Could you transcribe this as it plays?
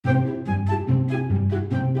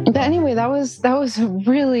anyway, that was a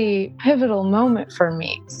really pivotal moment for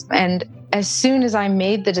me. And as soon as I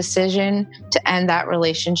made the decision to end that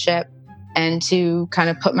relationship and to kind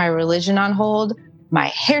of put my religion on hold, my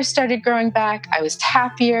hair started growing back. I was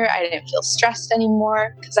happier. I didn't feel stressed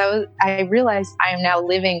anymore because I realized I am now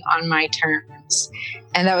living on my terms.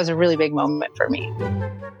 And that was a really big moment for me.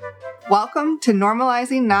 Welcome to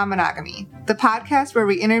Normalizing Non-Monogamy, the podcast where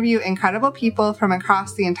we interview incredible people from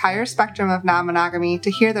across the entire spectrum of non-monogamy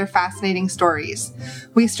to hear their fascinating stories.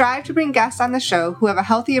 We strive to bring guests on the show who have a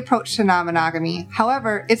healthy approach to non-monogamy.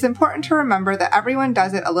 However, it's important to remember that everyone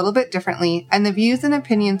does it a little bit differently, and the views and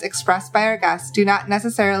opinions expressed by our guests do not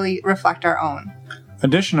necessarily reflect our own.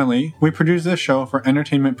 Additionally, we produce this show for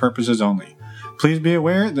entertainment purposes only. Please be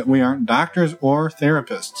aware that we aren't doctors or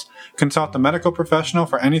therapists. Consult a medical professional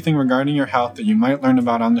for anything regarding your health that you might learn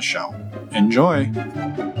about on the show. Enjoy!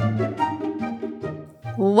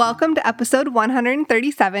 Welcome to episode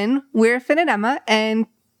 137. We're Finn and Emma, and...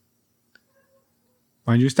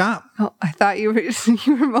 Why'd you stop? Oh, I thought you were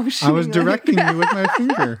motioning. I was directing you with my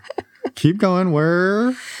finger. Keep going.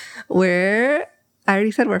 I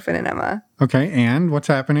already said we're Finn and Emma. Okay, and what's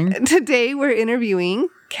happening? Today we're interviewing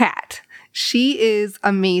Kat. She is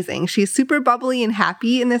amazing. She's super bubbly and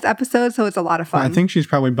happy in this episode, so it's a lot of fun. Well, I think she's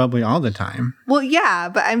probably bubbly all the time. Well, yeah,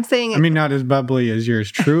 but I'm saying... not as bubbly as yours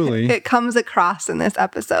truly. It comes across in this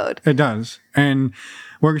episode. It does. And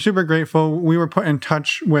we're super grateful. We were put in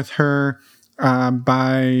touch with her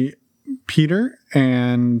by Peter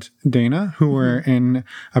and Dana, who were in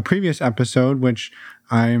a previous episode, which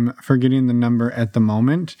I'm forgetting the number at the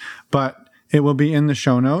moment, but it will be in the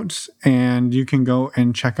show notes, and you can go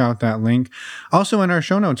and check out that link. Also in our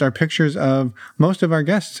show notes are pictures of most of our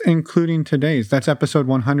guests, including today's. That's episode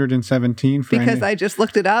 117. I just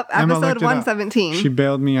looked it up. Episode 117. She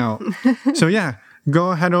bailed me out. So yeah,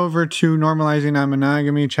 go head over to Normalizing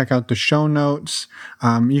Non-Monogamy. Check out the show notes.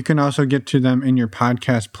 You can also get to them in your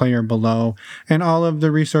podcast player below. And all of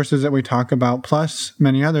the resources that we talk about, plus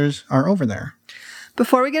many others, are over there.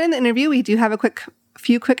 Before we get in the interview, we do have a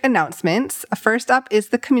few quick announcements. First up is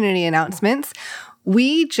the community announcements.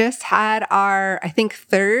 We just had our, I think,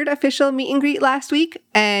 third official meet and greet last week,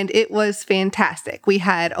 and it was fantastic. We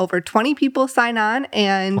had over 20 people sign on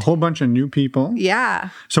and... a whole bunch of new people. Yeah.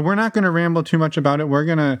 So we're not going to ramble too much about it.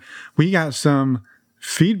 We got some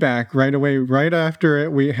feedback right away. Right after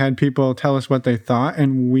it, we had people tell us what they thought,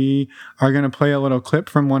 and we are going to play a little clip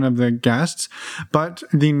from one of the guests. But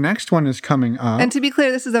the next one is coming up. And to be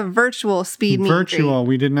clear, this is a virtual speed meet and greet.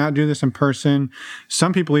 We did not do this in person.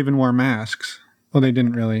 Some people even wore masks. Well, they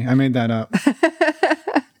didn't really. I made that up.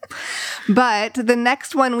 But the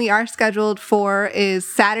next one we are scheduled for is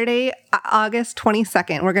Saturday, August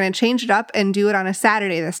 22nd. We're going to change it up and do it on a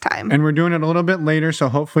Saturday this time. And we're doing it a little bit later, so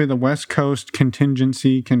hopefully the West Coast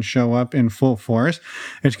contingency can show up in full force.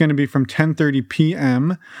 It's going to be from 10:30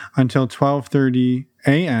 p.m. until 12:30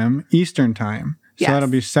 a.m. Eastern Time. So that'll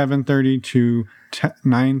be 7:30 to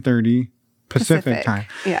 9:30 Pacific time.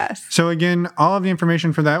 Yes. So again, all of the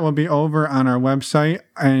information for that will be over on our website.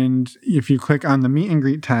 And if you click on the meet and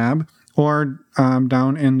greet tab, or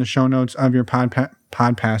down in the show notes of your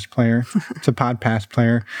podcast player. It's a podcast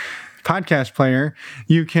player.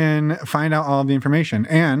 You can find out all of the information.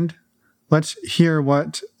 And let's hear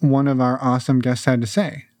what one of our awesome guests had to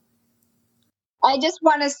say. I just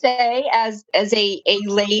want to say, as a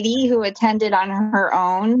lady who attended on her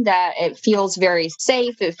own, that it feels very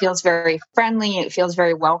safe. It feels very friendly. It feels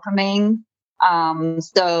very welcoming.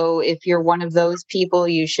 So if you're one of those people,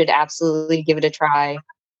 you should absolutely give it a try.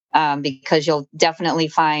 Because you'll definitely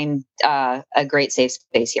find a great safe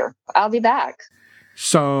space here. I'll be back.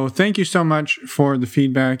 So thank you so much for the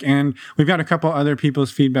feedback. And we've got a couple other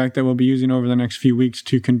people's feedback that we'll be using over the next few weeks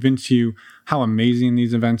to convince you how amazing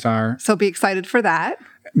these events are. So be excited for that.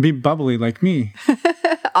 Be bubbly like me.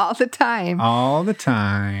 All the time. All the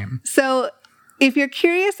time. So if you're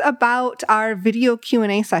curious about our video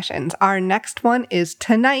Q&A sessions, our next one is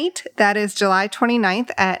tonight. That is July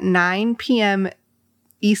 29th at 9 p.m.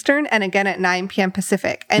 Eastern, and again at 9 p.m.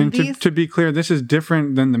 Pacific. And to be clear, this is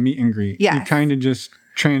different than the meet and greet. Yes. You kind of just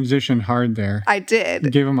transitioned hard there. I did.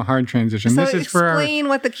 You gave them a hard transition. So this is explain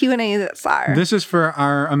what the Q&As are. This is for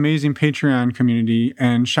our amazing Patreon community,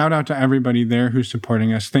 and shout out to everybody there who's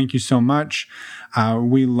supporting us. Thank you so much.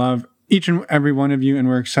 We love each and every one of you, and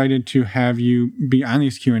we're excited to have you be on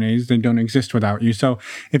these Q&As. They don't exist without you. So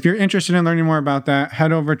if you're interested in learning more about that,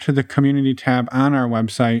 head over to the community tab on our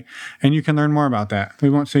website, and you can learn more about that. We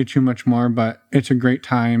won't say too much more, but it's a great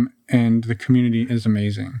time, and the community is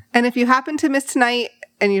amazing. And if you happen to miss tonight,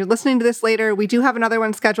 and you're listening to this later, we do have another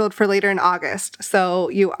one scheduled for later in August. So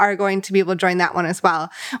you are going to be able to join that one as well.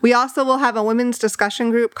 We also will have a women's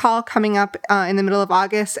discussion group call coming up in the middle of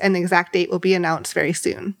August, and the exact date will be announced very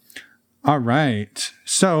soon. All right.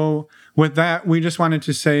 So with that, we just wanted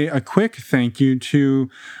to say a quick thank you to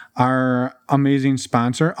our amazing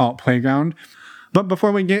sponsor, Alt Playground. But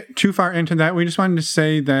before we get too far into that, we just wanted to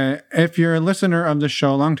say that if you're a listener of the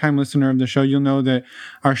show, longtime listener of the show, you'll know that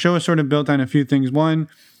our show is sort of built on a few things. One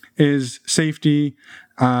is safety,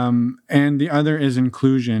 and the other is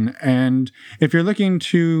inclusion. And if you're looking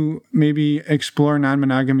to maybe explore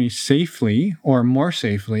non-monogamy safely or more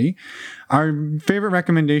safely, our favorite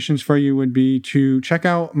recommendations for you would be to check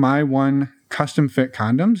out My One Custom Fit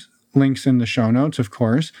Condoms. Links in the show notes, of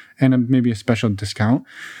course, and maybe a special discount.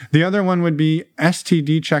 The other one would be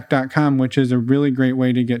stdcheck.com, which is a really great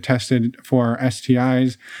way to get tested for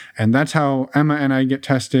STIs. And that's how Emma and I get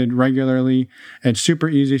tested regularly. It's super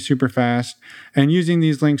easy, super fast. And using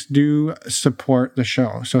these links do support the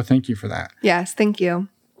show. So thank you for that. Yes, thank you.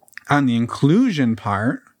 On the inclusion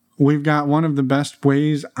part, we've got one of the best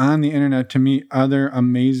ways on the internet to meet other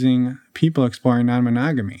amazing people exploring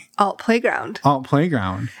non-monogamy. Alt Playground. Alt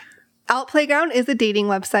Playground. Alt Playground is a dating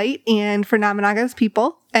website and for non-monogamous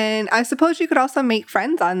people. And I suppose you could also make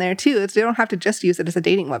friends on there too. You don't have to just use it as a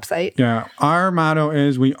dating website. Yeah. Our motto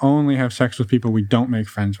is we only have sex with people. We don't make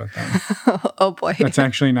friends with them. Oh boy. That's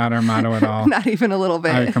actually not our motto at all. Not even a little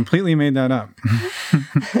bit. I completely made that up.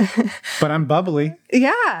 But I'm bubbly.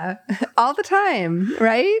 Yeah. All the time,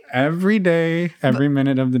 right? Every day, every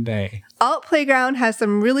minute of the day. Alt Playground has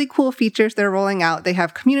some really cool features they're rolling out. They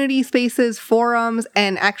have community spaces, forums,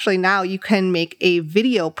 and actually now you can make a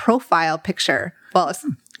video profile picture. Well,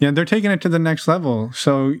 yeah, they're taking it to the next level.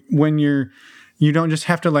 So when you don't just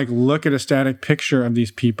have to like look at a static picture of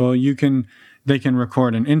these people. They can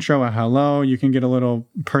record an intro, a hello. You can get a little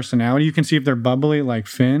personality. You can see if they're bubbly like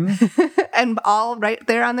Finn. And all right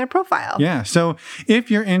there on their profile. Yeah. So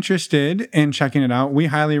if you're interested in checking it out, we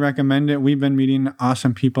highly recommend it. We've been meeting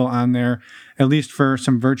awesome people on there, at least for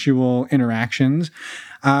some virtual interactions.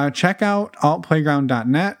 Check out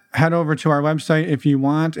altplayground.net. Head over to our website if you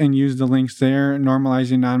want and use the links there,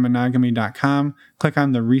 normalizingnonmonogamy.com. Click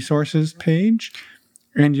on the resources page,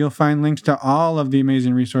 and you'll find links to all of the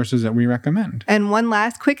amazing resources that we recommend. And one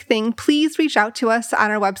last quick thing, please reach out to us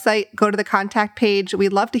on our website. Go to the contact page.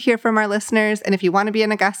 We'd love to hear from our listeners. And if you want to be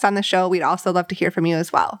a guest on the show, we'd also love to hear from you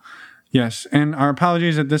as well. Yes. And our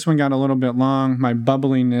apologies that this one got a little bit long. My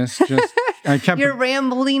bubbliness just... Your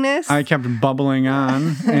rambliness. I kept bubbling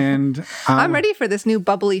on. And I'm ready for this new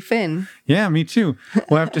bubbly Finn. Yeah, me too.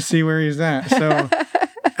 We'll have to see where he's at. So...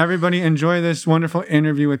 Everybody enjoy this wonderful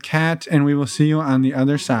interview with Kat, and we will see you on the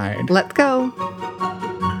other side. Let's go.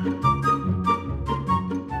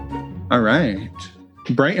 All right.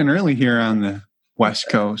 Bright and early here on the West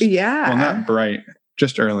Coast. Yeah. Well, not bright,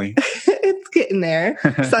 just early. It's getting there.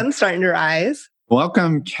 Sun's starting to rise.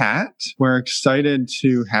 Welcome, Kat. We're excited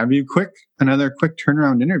to have you. Another quick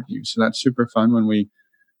turnaround interview. So that's super fun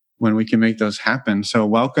when we can make those happen. So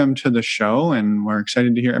welcome to the show, and we're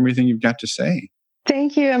excited to hear everything you've got to say.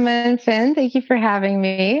 Thank you, Emma and Finn. Thank you for having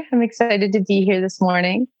me. I'm excited to be here this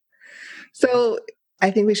morning. So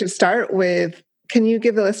I think we should start with, can you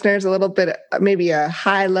give the listeners a little bit, maybe a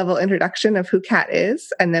high-level introduction of who Kat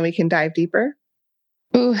is, and then we can dive deeper?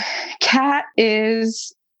 Ooh, Kat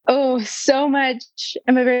is, so much.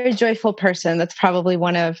 I'm a very joyful person. That's probably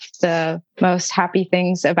one of the most happy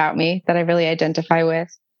things about me that I really identify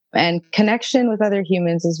with. And connection with other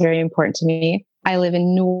humans is very important to me. I live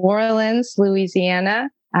in New Orleans, Louisiana,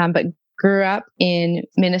 but grew up in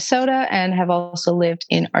Minnesota and have also lived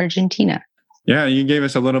in Argentina. Yeah, you gave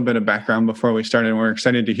us a little bit of background before we started, and we're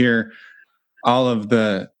excited to hear all of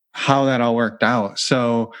how that all worked out.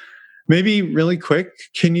 So maybe really quick,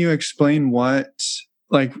 can you explain what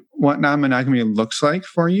non-monogamy looks like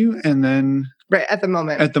for you? And then right at the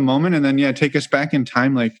moment, and then, take us back in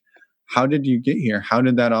time. Like, how did you get here? How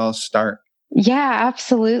did that all start? Yeah,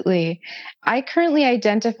 absolutely. I currently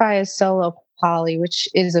identify as solo poly, which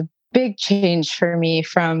is a big change for me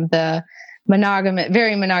from the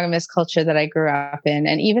very monogamous culture that I grew up in.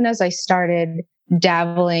 And even as I started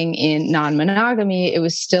dabbling in non-monogamy, it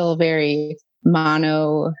was still very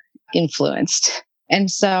mono influenced.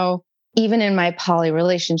 And so even in my poly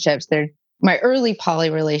relationships, my early poly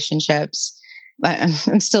relationships,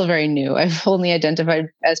 I'm still very new. I've only identified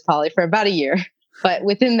as poly for about a year. But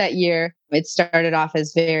within that year, it started off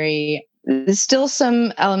as there's still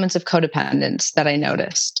some elements of codependence that I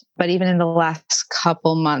noticed. But even in the last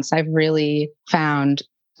couple months, I've really found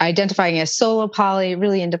identifying as solo poly,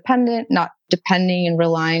 really independent, not depending and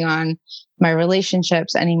relying on my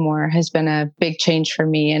relationships anymore, has been a big change for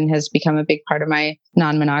me and has become a big part of my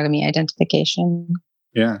non-monogamy identification.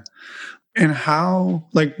 Yeah. And how,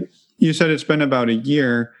 like you said, it's been about a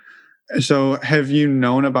year. So have you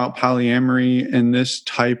known about polyamory and this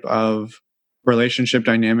type of relationship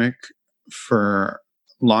dynamic for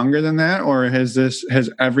longer than that? Or has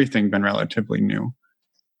everything been relatively new?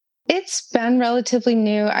 It's been relatively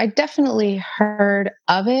new. I definitely heard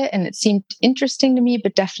of it and it seemed interesting to me,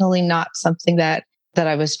 but definitely not something that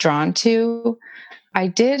I was drawn to. I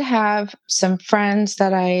did have some friends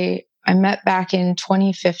that I met back in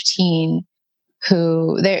 2015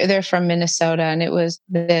 who they're from Minnesota, and it was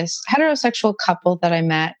this heterosexual couple that I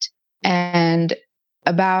met. And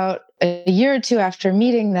about a year or two after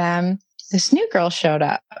meeting them, this new girl showed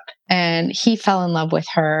up and he fell in love with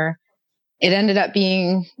her. It ended up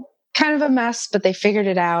being kind of a mess, but they figured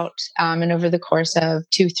it out. And over the course of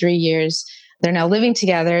 2-3 years, they're now living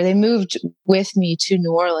together. They moved with me to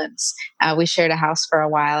New Orleans. We shared a house for a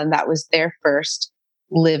while, and that was their first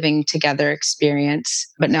living together experience.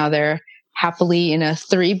 But now they're happily in a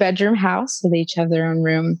 3-bedroom house, so they each have their own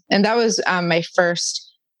room. And that was my first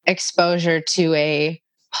exposure to a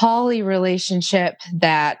poly relationship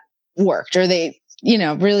that worked, or they,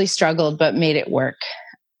 really struggled, but made it work.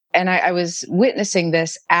 And I was witnessing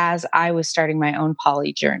this as I was starting my own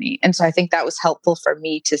poly journey. And so I think that was helpful for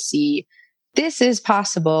me to see this is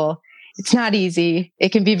possible. It's not easy.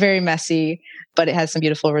 It can be very messy, but it has some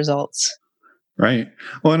beautiful results. Right.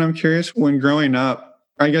 Well, and I'm curious, when growing up,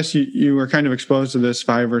 I guess you were kind of exposed to this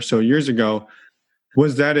 5 or so years ago.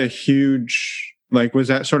 Was that was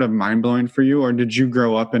that sort of mind-blowing for you? Or did you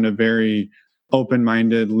grow up in a very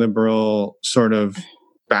open-minded, liberal sort of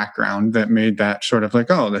background that made that sort of like,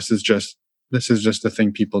 oh, this is just the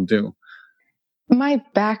thing people do? My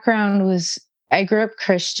background was, I grew up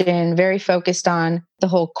Christian, very focused on the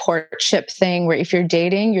whole courtship thing, where if you're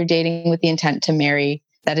dating with the intent to marry.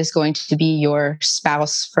 That is going to be your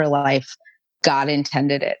spouse for life. God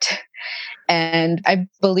intended it. And I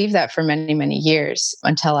believed that for many, many years,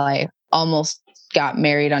 until I almost got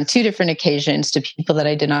married on 2 different occasions to people that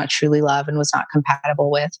I did not truly love and was not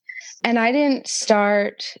compatible with. And I didn't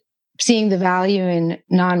start seeing the value in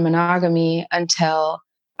non-monogamy until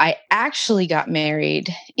I actually got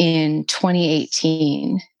married in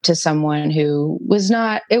 2018 to someone who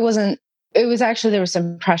there was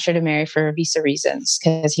some pressure to marry for visa reasons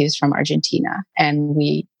because he was from Argentina. And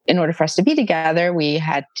in order for us to be together, we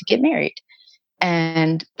had to get married.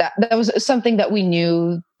 And that was something that we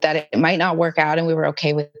knew that it might not work out, and we were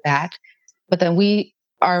okay with that. But then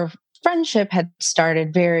our friendship had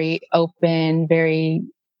started very open, very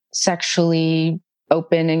sexually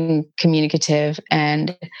open and communicative.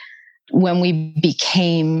 And when we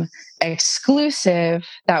became exclusive,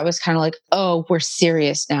 that was kind of like, oh, we're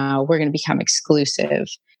serious now. We're going to become exclusive.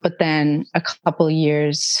 But then a couple of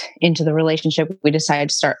years into the relationship, we decided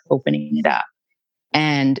to start opening it up.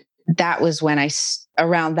 And that was when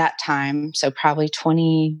around that time, so probably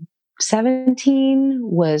 2017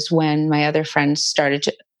 was when my other friends started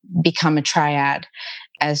to become a triad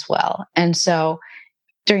as well. And so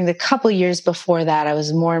during the couple of years before that, I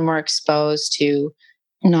was more and more exposed to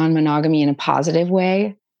non-monogamy in a positive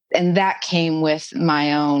way. And that came with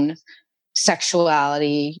my own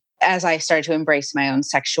sexuality as I started to embrace my own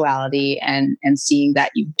sexuality and seeing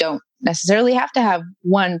that you don't necessarily have to have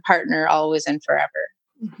one partner always and forever.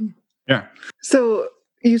 Mm-hmm. Yeah. So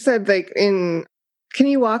you said can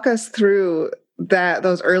you walk us through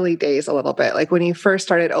those early days a little bit? Like when you first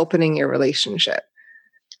started opening your relationship?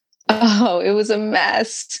 Oh, it was a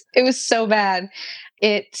mess. It was so bad.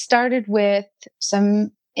 It started with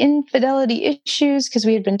some infidelity issues because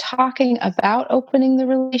we had been talking about opening the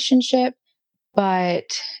relationship.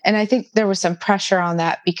 And I think there was some pressure on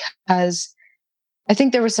that because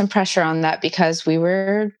we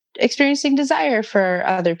were experiencing desire for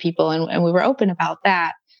other people and we were open about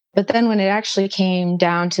that. But then when it actually came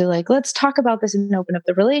down to let's talk about this and open up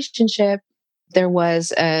the relationship, there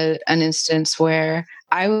was an instance where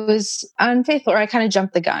I was unfaithful, or I kind of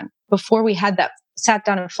jumped the gun. Before we had that, sat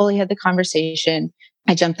down and fully had the conversation,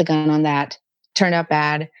 I jumped the gun on that. Turned out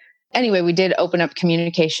bad. Anyway, we did open up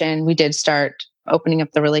communication. We did start opening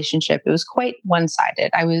up the relationship. It was quite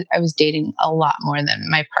one-sided. I was dating a lot more than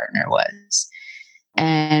my partner was.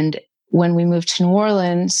 And when we moved to New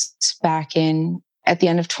Orleans at the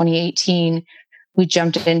end of 2018, we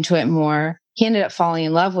jumped into it more. He ended up falling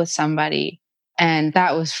in love with somebody. And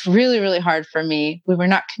that was really, really hard for me. We were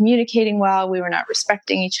not communicating well. We were not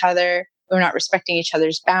respecting each other. We were not respecting each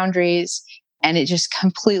other's boundaries. and it just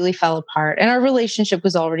completely fell apart. And our relationship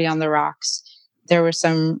was already on the rocks. There were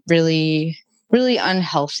some really, really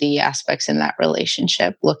unhealthy aspects in that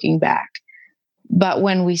relationship looking back. But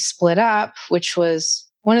when we split up, which was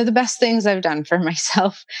one of the best things I've done for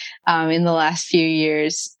myself in the last few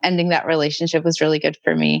years, ending that relationship was really good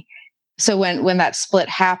for me. So when that split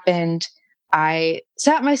happened, I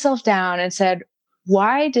sat myself down and said,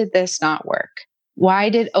 why did this not work? Why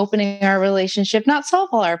did opening our relationship not solve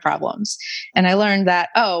all our problems? And I learned that,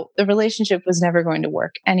 the relationship was never going to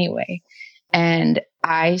work anyway. And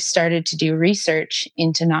I started to do research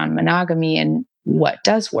into non-monogamy and what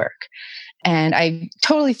does work. And I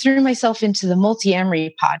totally threw myself into the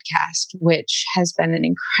Multi-Amory podcast, which has been an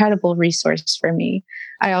incredible resource for me.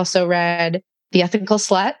 I also read The Ethical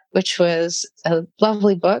Slut, which was a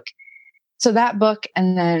lovely book. So that book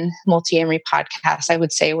and then Multi-Amory podcast, I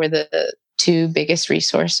would say, were the two biggest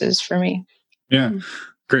resources for me. Yeah.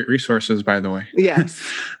 Great resources, by the way. Yes.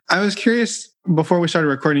 I was curious, before we started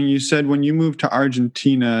recording, you said when you moved to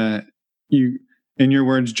Argentina, you, in your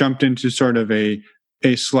words, jumped into sort of a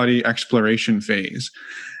slutty exploration phase.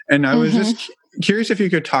 And I was just curious if you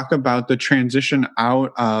could talk about the transition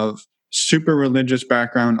out of super religious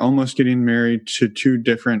background, almost getting married to two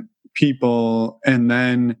different people. And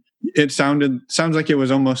then it sounds like it was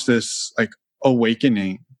almost this like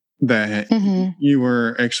awakening that you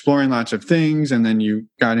were exploring lots of things. And then you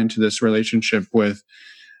got into this relationship with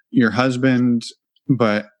your husband,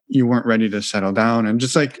 but you weren't ready to settle down. And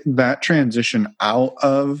just like that transition out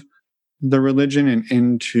of the religion and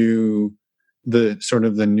into the sort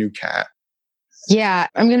of the new Kat. Yeah,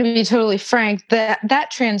 I'm going to be totally frank.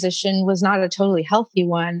 That transition was not a totally healthy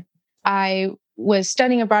one. I was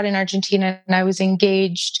studying abroad in Argentina and I was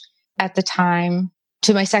engaged at the time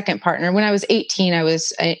to my second partner. When I was 18, I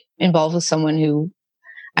was involved with someone who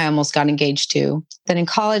I almost got engaged to. Then in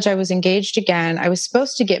college, I was engaged again. I was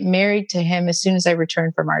supposed to get married to him as soon as I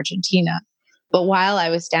returned from Argentina. But while I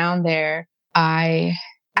was down there, the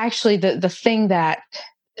thing that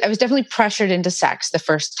I was definitely pressured into sex the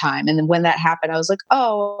first time. And then when that happened, I was like,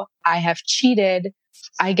 I have cheated.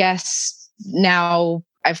 I guess now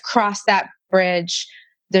I've crossed that bridge.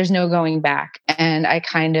 There's no going back. And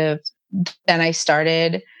then I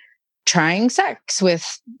started trying sex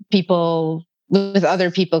with other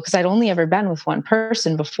people, because I'd only ever been with one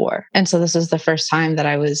person before. And so this was the first time that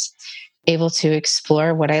I was able to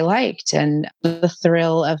explore what I liked and the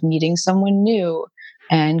thrill of meeting someone new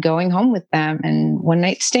and going home with them and one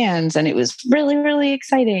night stands. And it was really, really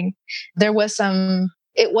exciting. It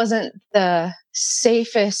wasn't the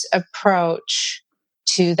safest approach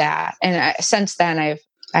to that. And since then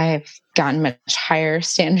I've gotten much higher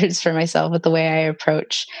standards for myself with the way I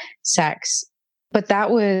approach sex. But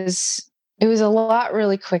it was a lot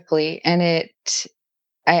really quickly. And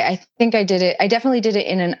I think I did it. I definitely did it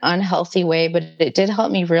in an unhealthy way, but it did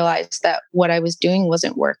help me realize that what I was doing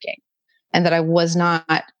wasn't working and that I was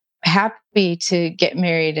not happy to get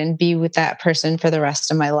married and be with that person for the rest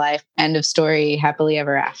of my life. End of story, happily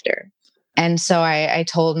ever after. And so I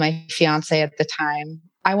told my fiance at the time,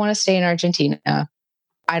 I want to stay in Argentina.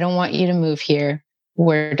 I don't want you to move here.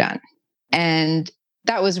 We're done. And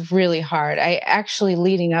that was really hard.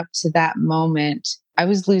 Leading up to that moment, I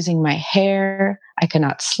was losing my hair. I could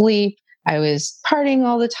not sleep. I was partying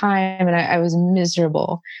all the time and I was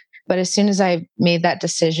miserable. But as soon as I made that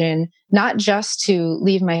decision, not just to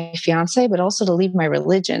leave my fiance, but also to leave my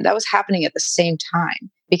religion, that was happening at the same time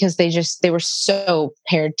because they were so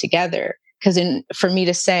paired together. Because for me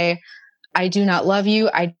to say, I do not love you,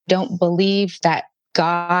 I don't believe that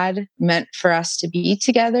God meant for us to be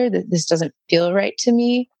together, that this doesn't feel right to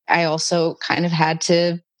me. I also kind of had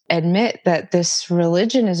to admit that this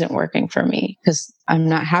religion isn't working for me because I'm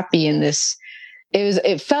not happy in this.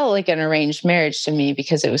 It felt like an arranged marriage to me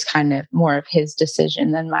because it was kind of more of his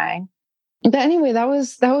decision than mine. But anyway, that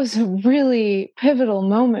was a really pivotal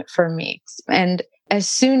moment for me. And as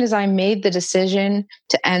soon as I made the decision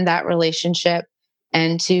to end that relationship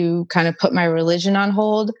and to kind of put my religion on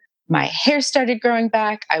hold, my hair started growing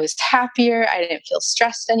back. I was happier. I didn't feel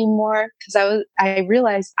stressed anymore because I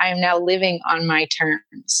realized I am now living on my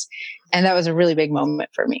terms. And that was a really big moment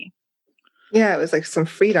for me. Yeah, it was like some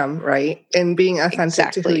freedom, right? And being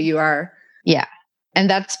authentic to who you are. Yeah. And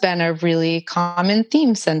that's been a really common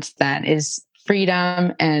theme since then is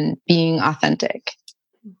freedom and being authentic.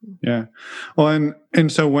 Yeah. Well,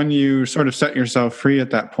 and so when you sort of set yourself free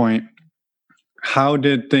at that point, how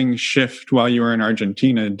did things shift while you were in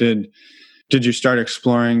Argentina? Did you start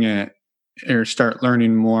exploring it or start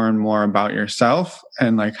learning more and more about yourself?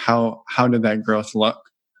 And like, how did that growth look?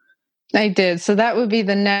 I did. So that would be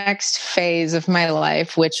the next phase of my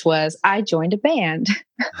life, which was I joined a band.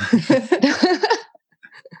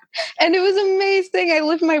 And it was amazing. I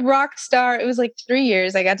lived my rock star. It was like 3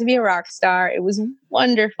 years. I got to be a rock star. It was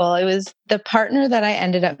wonderful. It was the partner that I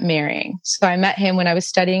ended up marrying. So I met him when I was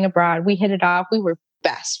studying abroad. We hit it off. We were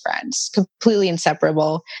best friends, completely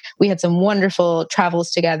inseparable. We had some wonderful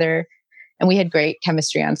travels together and we had great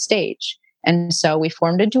chemistry on stage. And so we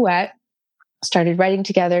formed a duet, started writing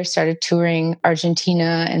together, started touring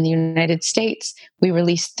Argentina and the United States. We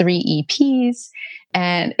released 3 EPs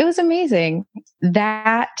and it was amazing.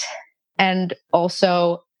 That, and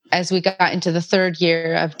also as we got into the 3rd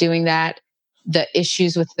year of doing that, the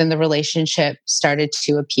issues within the relationship started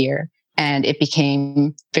to appear and it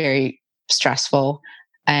became very stressful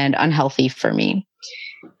and unhealthy for me.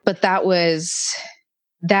 But that was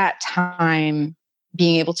that time,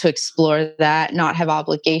 being able to explore that, not have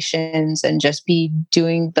obligations and just be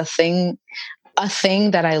doing a thing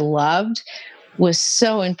that I loved was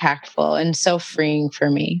so impactful and so freeing for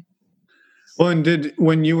me. Well, and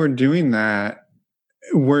when you were doing that,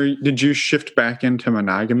 did you shift back into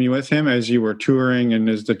monogamy with him as you were touring and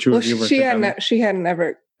as the two of you were together? She had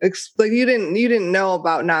never like you didn't know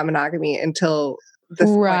about non-monogamy until this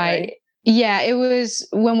point, right? Yeah, it was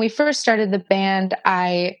when we first started the band.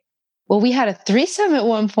 We had a threesome at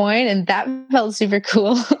one point, and that felt super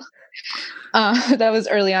cool. That was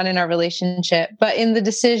early on in our relationship. But in the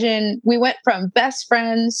decision, we went from best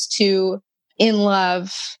friends to in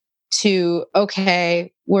love to,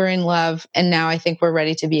 okay, we're in love. And now I think we're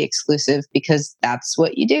ready to be exclusive because that's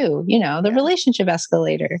what you do, the relationship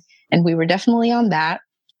escalator. And we were definitely on that.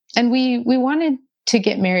 And we wanted to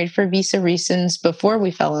get married for visa reasons before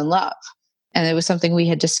we fell in love. And it was something we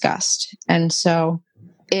had discussed. And so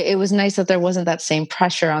it was nice that there wasn't that same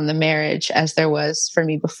pressure on the marriage as there was for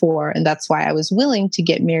me before. And that's why I was willing to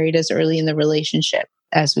get married as early in the relationship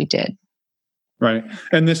as we did. Right.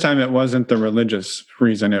 And this time it wasn't the religious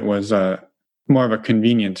reason. It was more of a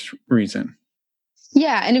convenience reason.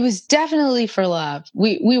 Yeah. And it was definitely for love.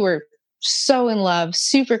 We were so in love,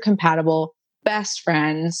 super compatible, best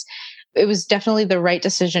friends. It was definitely the right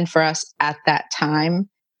decision for us at that time.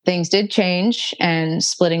 Things did change and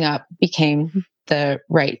splitting up became the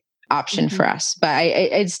right option for us. But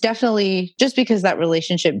it's definitely, just because that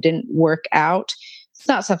relationship didn't work out, it's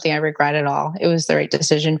not something I regret at all. It was the right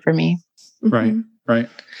decision for me. Right.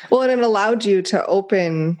 Well, and it allowed you to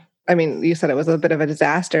open, I mean, you said it was a bit of a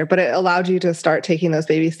disaster, but it allowed you to start taking those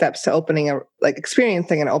baby steps to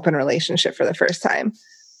experiencing an open relationship for the first time.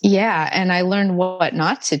 Yeah. And I learned what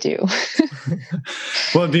not to do.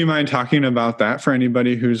 Well, do you mind talking about that for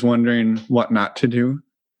anybody who's wondering what not to do?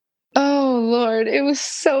 Oh, Lord, it was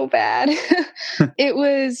so bad.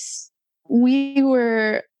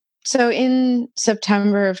 So in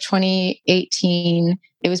September of 2018,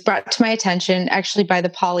 it was brought to my attention actually by the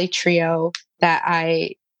poly trio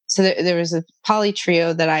there was a poly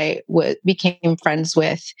trio that I became friends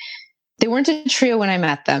with. They weren't a trio when I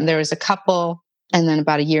met them. There was a couple, and then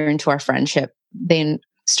about a year into our friendship, they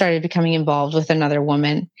started becoming involved with another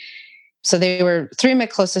woman. So they were 3 of my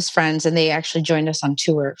closest friends, and they actually joined us on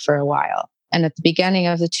tour for a while. And at the beginning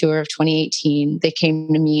of the tour of 2018, they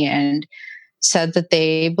came to me and said that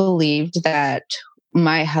they believed that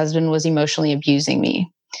my husband was emotionally abusing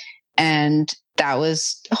me. And that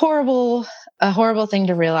was a horrible thing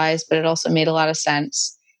to realize, but it also made a lot of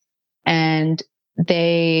sense. And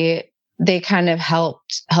they kind of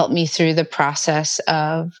helped me through the process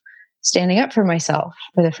of standing up for myself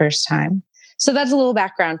for the first time. So that's a little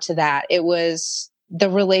background to that. The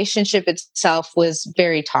relationship itself was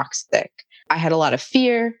very toxic. I had a lot of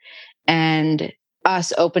fear, and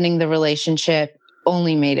us opening the relationship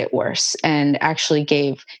only made it worse and actually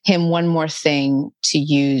gave him one more thing to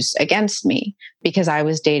use against me, because I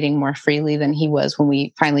was dating more freely than he was when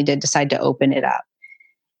we finally did decide to open it up.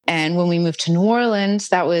 And when we moved to New Orleans,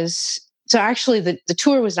 so actually the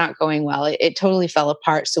tour was not going well. It totally fell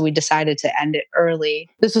apart. So we decided to end it early.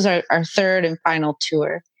 This was our 3rd and final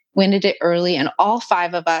tour. We ended it early, and all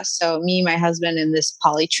 5 of us, so me, my husband, and this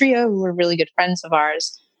poly trio, who were really good friends of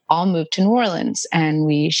ours, all moved to New Orleans, and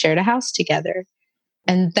we shared a house together.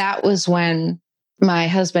 And that was when my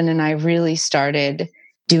husband and I really started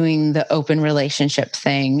doing the open relationship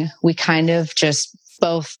thing. We kind of just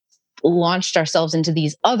both launched ourselves into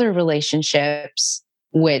these other relationships,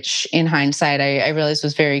 which in hindsight, I realized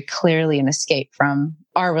was very clearly an escape from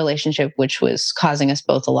our relationship, which was causing us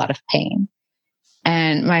both a lot of pain.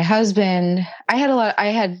 And my husband, I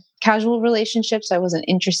had casual relationships. I wasn't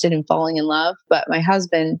interested in falling in love, but my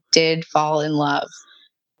husband did fall in love.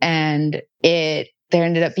 And it there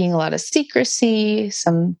ended up being a lot of secrecy,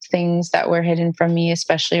 some things that were hidden from me,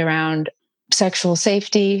 especially around sexual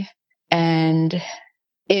safety. And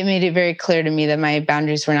it made it very clear to me that my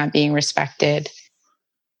boundaries were not being respected.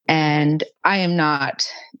 And I am not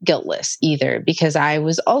guiltless either, because I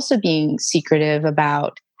was also being secretive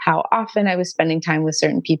about how often I was spending time with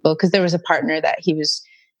certain people, because there was a partner that he was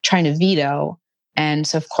trying to veto. And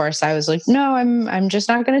so, of course, I was like, no, I'm just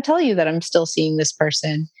not going to tell you that I'm still seeing this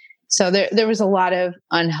person. So there was a lot of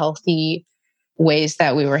unhealthy ways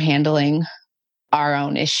that we were handling our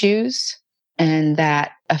own issues, and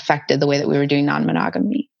that affected the way that we were doing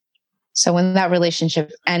non-monogamy. So when that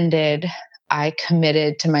relationship ended, I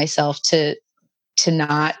committed to myself to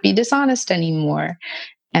not be dishonest anymore,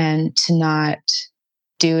 and to not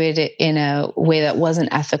do it in a way that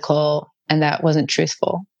wasn't ethical and that wasn't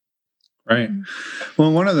truthful. Right.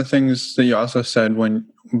 Well, one of the things that you also said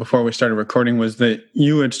before we started recording was that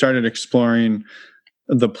you had started exploring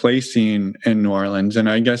the play scene in New Orleans. And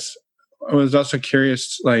I guess I was also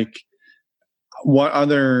curious, like, what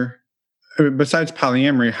other, besides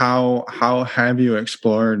polyamory, how have you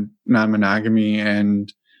explored non-monogamy,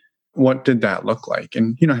 and what did that look like?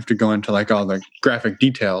 And you don't have to go into like all the graphic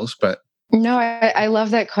details, but. No, I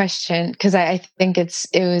love that question, because I think it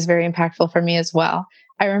was very impactful for me as well.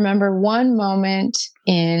 I remember one moment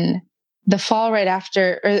in the fall or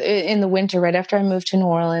in the winter, right after I moved to New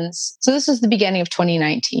Orleans. So this was the beginning of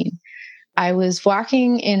 2019. I was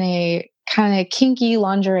walking in a kind of kinky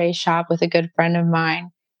lingerie shop with a good friend of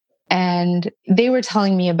mine, and they were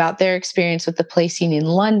telling me about their experience with the play scene in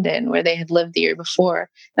London, where they had lived the year before.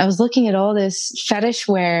 And I was looking at all this fetish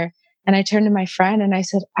wear, and I turned to my friend and I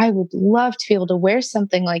said, I would love to be able to wear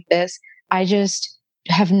something like this. I just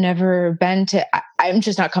have never I'm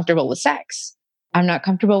just not comfortable with sex. I'm not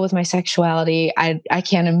comfortable with my sexuality. I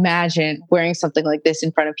can't imagine wearing something like this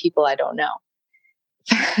in front of people I don't know.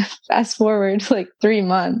 Fast forward like 3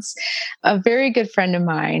 months, a very good friend of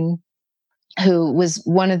mine, who was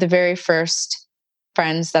one of the very first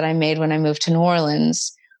friends that I made when I moved to New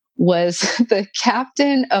Orleans, was the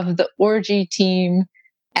captain of the orgy team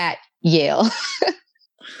at Yale.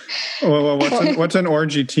 Well, what's an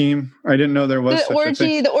orgy team? I didn't know there was such a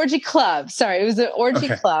thing. The orgy club. Sorry, it was an orgy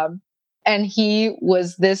club, and he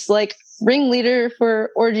was this like ringleader for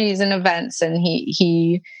orgies and events, and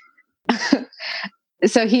he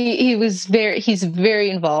so he's very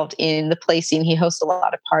involved in the play scene. He hosts a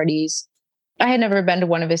lot of parties. I had never been to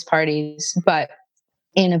one of his parties, but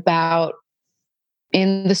in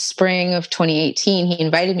the spring of 2018, he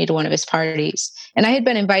invited me to one of his parties. And I had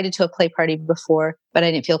been invited to a play party before, but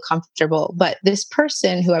I didn't feel comfortable. But this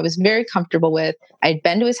person who I was very comfortable with, I'd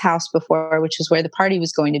been to his house before, which was where the party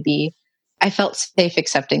was going to be. I felt safe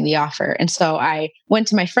accepting the offer. And so I went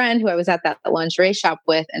to my friend who I was at that lingerie shop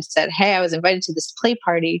with and said, hey, I was invited to this play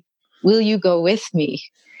party. Will you go with me?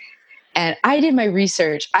 And I did my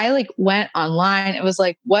research. I went online. It was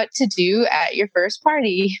like what to do at your first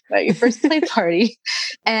party, at your first play party.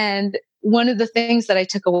 And one of the things that I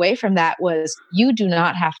took away from that was you do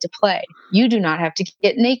not have to play. You do not have to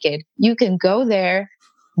get naked. You can go there,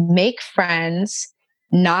 make friends,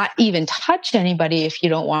 not even touch anybody if you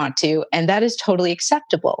don't want to. And that is totally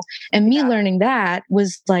acceptable. And me learning that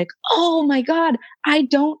was like, oh my God, I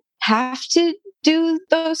don't have to do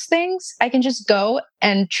those things. I can just go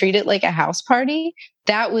and treat it like a house party.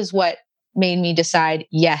 That was what made me decide,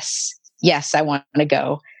 yes, I want to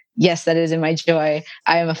go. Yes, that is in my joy.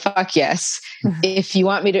 I am a fuck yes. If you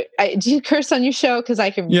want me to, do you curse on your show? Because I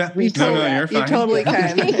can retell that. You're fine. You totally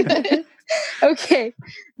can. Okay.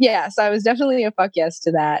 Yes, I was definitely a fuck yes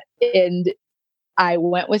to that. And I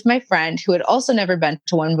went with my friend who had also never been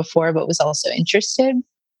to one before, but was also interested,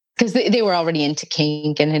 because they were already into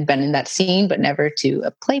kink and had been in that scene, but never to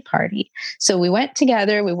a play party. So we went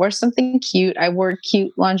together. We wore something cute. I wore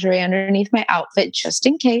cute lingerie underneath my outfit just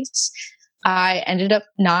in case. I ended up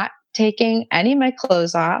not taking any of my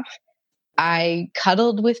clothes off. I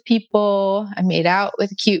cuddled with people. I made out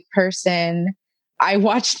with a cute person. I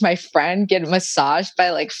watched my friend get massaged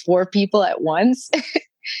by like 4 people at once.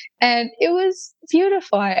 And it was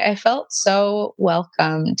beautiful. I felt so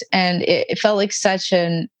welcomed, and it felt like such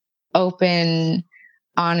an open,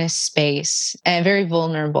 honest space and very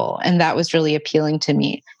vulnerable. And that was really appealing to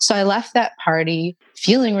me. So I left that party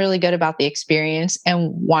feeling really good about the experience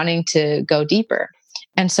and wanting to go deeper.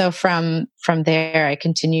 And so from there, I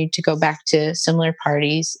continued to go back to similar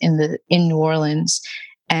parties in New Orleans.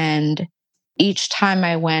 And each time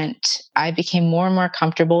I went, I became more and more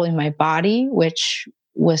comfortable in my body, which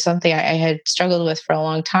was something I had struggled with for a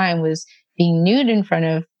long time, was being nude in front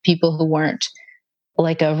of people who weren't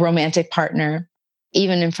like a romantic partner.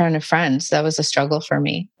 even in front of friends, that was a struggle for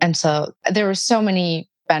me. And so there were so many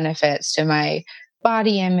benefits to my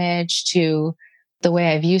body image, to the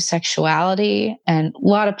way I view sexuality, and a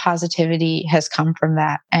lot of positivity has come from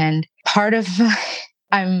that. And part of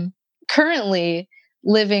I'm currently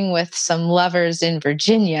living with some lovers in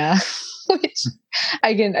Virginia, which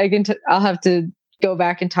I'll have to go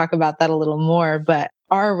back and talk about that a little more. But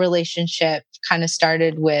our relationship kind of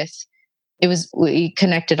started with, we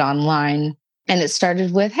connected online, and it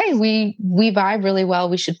started with, hey, we vibe really well.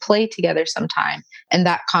 We should play together sometime. And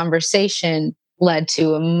that conversation led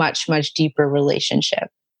to a much, much deeper relationship.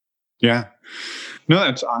 Yeah. No,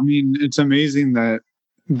 it's amazing that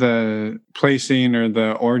the play scene or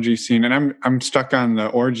the orgy scene, and I'm stuck on the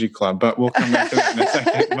orgy club, but we'll come back to that in a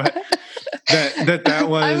second. But that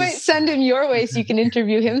was... I might send him your way so you can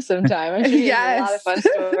interview him sometime. I'm sure he has a lot of fun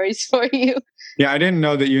stories for you. Yeah, I didn't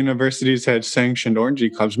know that universities had sanctioned orgy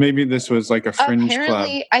clubs. Maybe this was like a fringe club.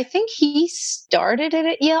 I think he started it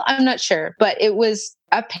at Yale. I'm not sure, but it was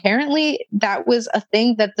apparently that was a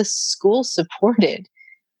thing that the school supported.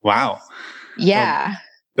 Wow. Yeah.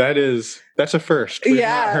 That's a first. We've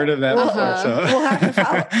not heard of that before.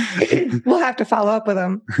 So we'll have to follow up with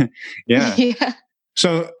him. Yeah. Yeah.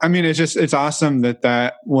 So, I mean, it's awesome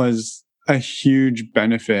that was a huge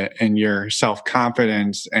benefit in your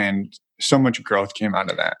self-confidence, and so much growth came out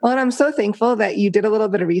of that. Well, and I'm so thankful that you did a little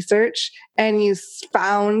bit of research and you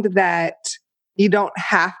found that you don't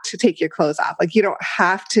have to take your clothes off. Like, you don't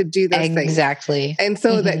have to do those things. Exactly. And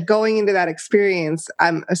so that going into that experience,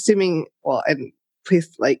 I'm assuming, well, and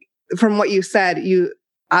please, like, from what you said, you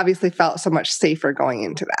obviously felt so much safer going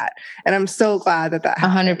into that. And I'm so glad that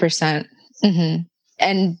happened. 100%. Mm-hmm.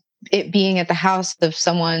 And it being at the house of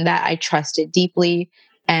someone that I trusted deeply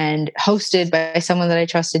and hosted by someone that I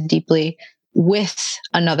trusted deeply with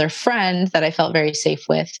another friend that I felt very safe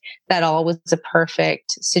with, that all was a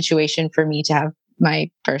perfect situation for me to have my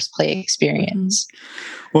first play experience.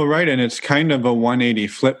 Well, right. And it's kind of a 180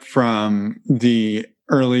 flip from the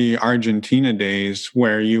early Argentina days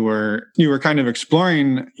where you were kind of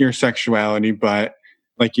exploring your sexuality, but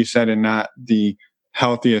like you said, in not the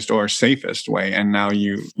healthiest or safest way. And now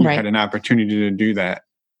you had an opportunity to do that.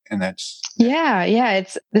 And that's... Yeah.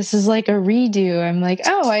 This is like a redo. I'm like,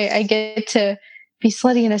 oh, I get to be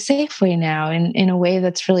slutty in a safe way now, and in a way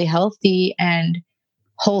that's really healthy and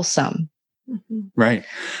wholesome. Right.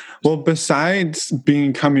 Well, besides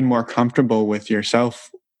becoming more comfortable with yourself,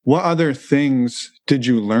 what other things did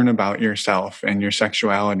you learn about yourself and your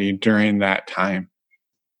sexuality during that time?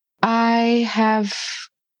 I have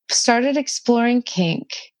started exploring kink,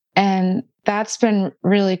 and that's been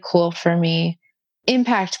really cool for me.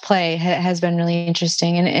 Impact play has been really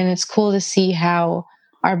interesting, and it's cool to see how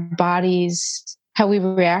our bodies, how we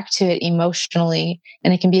react to it emotionally,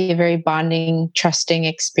 and it can be a very bonding, trusting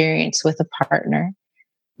experience with a partner.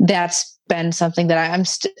 That's been something that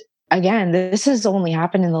again, this has only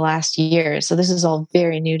happened in the last year, so this is all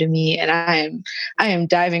very new to me, and I am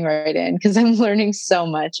diving right in because I'm learning so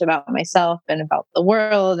much about myself and about the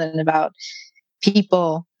world and about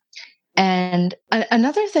people. And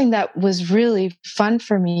another thing that was really fun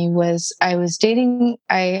for me was I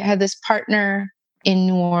had this partner in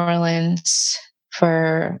New Orleans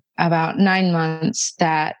for about 9 months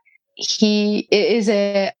that he is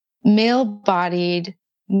a male-bodied,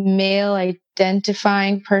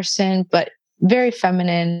 male-identifying person, but very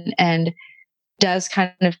feminine, and does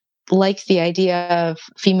kind of like the idea of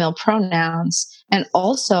female pronouns, and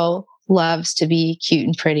also loves to be cute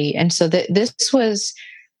and pretty. And so this was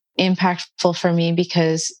impactful for me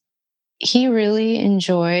because he really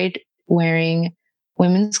enjoyed wearing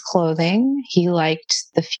women's clothing. He liked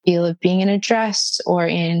the feel of being in a dress or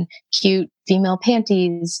in cute female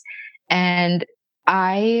panties. And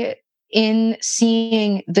in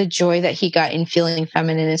seeing the joy that he got in feeling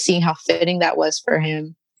feminine and seeing how fitting that was for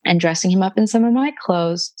him and dressing him up in some of my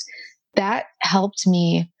clothes, that helped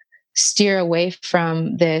me steer away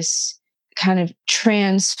from this kind of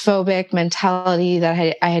transphobic mentality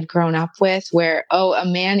that I had grown up with, where, a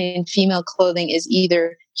man in female clothing is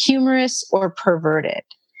either humorous or perverted.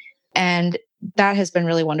 And that has been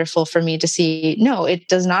really wonderful for me to see. No, it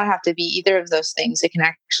does not have to be either of those things. It can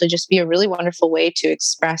actually just be a really wonderful way to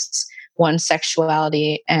express one's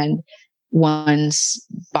sexuality and one's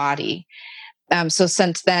body. So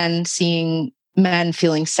since then, seeing men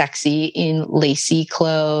feeling sexy in lacy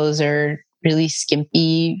clothes or really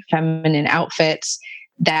skimpy feminine outfits,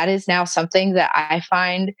 that is now something that I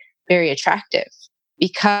find very attractive,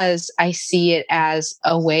 because I see it as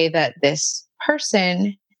a way that this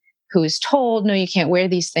person who is told, no, you can't wear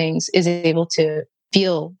these things, is able to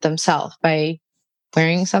feel themselves by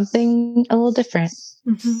wearing something a little different.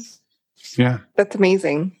 Mm-hmm. Yeah. That's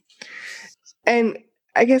amazing. And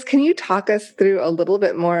I guess, can you talk us through a little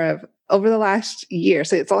bit more of over the last year?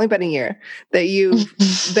 So it's only been a year that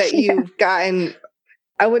you've gotten,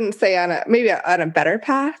 I wouldn't say on a better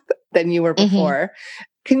path than you were before.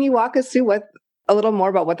 Can you walk us through a little more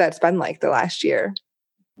about what that's been like the last year?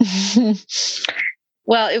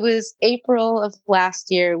 Well, it was April of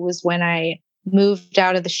last year was when I moved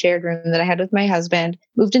out of the shared room that I had with my husband,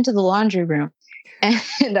 moved into the laundry room.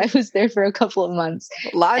 And I was there for a couple of months.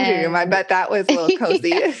 Laundry room. I bet that was a little cozy.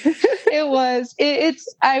 Yeah, it was.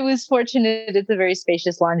 I was fortunate. It's a very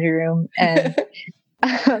spacious laundry room. And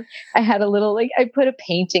I had a little, I put a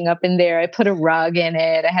painting up in there. I put a rug in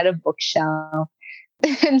it. I had a bookshelf.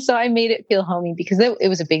 And so I made it feel homey because it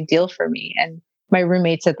was a big deal for me. And my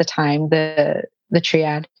roommates at the time, the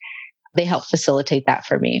triad, they helped facilitate that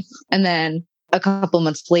for me. And then a couple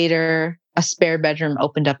months later, a spare bedroom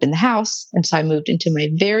opened up in the house. And so I moved into my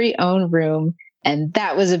very own room. And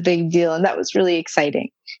that was a big deal. And that was really exciting.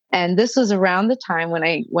 And this was around the time when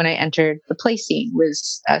I entered the play scene,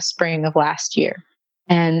 was spring of last year.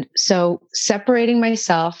 And so separating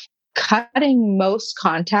myself, cutting most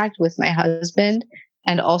contact with my husband,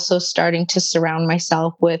 and also starting to surround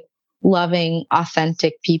myself with loving,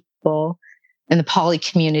 authentic people in the poly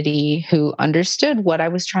community who understood what I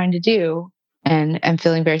was trying to do, and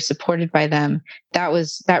feeling very supported by them.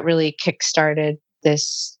 That really kickstarted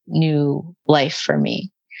this new life for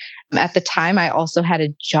me. At the time, I also had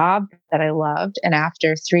a job that I loved. And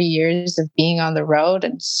after 3 years of being on the road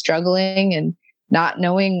and struggling and not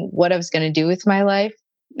knowing what I was going to do with my life,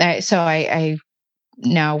 I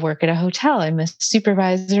now work at a hotel. I'm a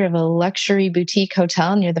supervisor of a luxury boutique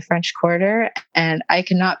hotel near the French Quarter, and I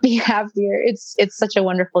cannot be happier. It's such a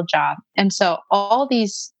wonderful job. And so all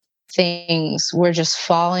these things were just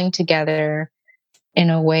falling together in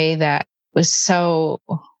a way that was so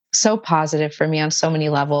positive for me on so many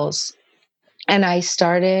levels. And I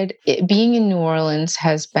started being in New Orleans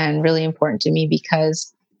has been really important to me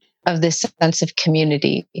because of this sense of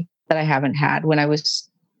community that I haven't had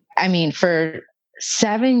for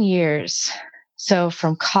 7 years. So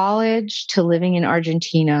from college to living in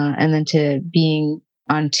Argentina and then to being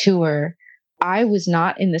on tour, I was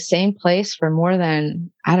not in the same place for more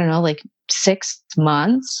than, 6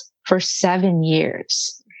 months for 7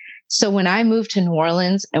 years. So when I moved to New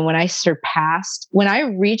Orleans and when I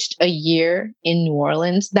reached a year in New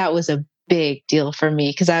Orleans, that was a big deal for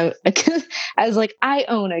me because I was like, I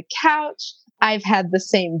own a couch. I've had the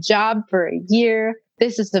same job for a year.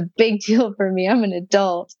 This is a big deal for me. I'm an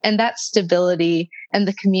adult. And that stability and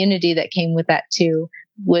the community that came with that too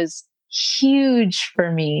was huge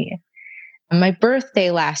for me. My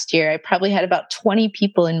birthday last year, I probably had about 20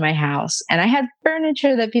 people in my house, and I had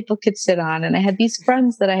furniture that people could sit on. And I had these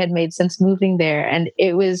friends that I had made since moving there. And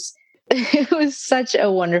it was such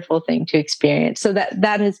a wonderful thing to experience. So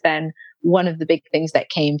that has been one of the big things that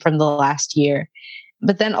came from the last year.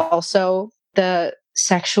 But then also the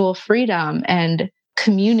sexual freedom and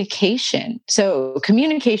communication. So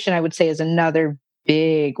communication, I would say, is another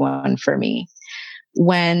big one for me.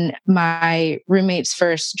 When my roommates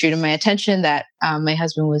first drew to my attention that my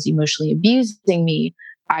husband was emotionally abusing me,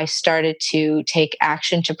 I started to take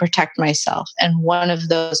action to protect myself. And one of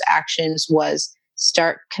those actions was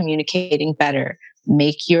start communicating better,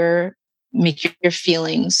 make your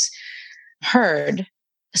feelings heard,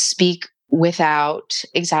 speak without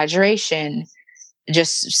exaggeration,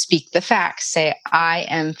 just speak the facts, say, I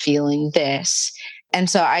am feeling this. And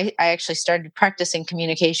so I actually started practicing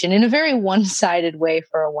communication in a very one-sided way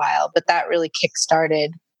for a while, but that really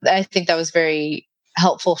kickstarted. I think that was very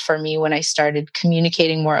helpful for me when I started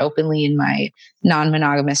communicating more openly in my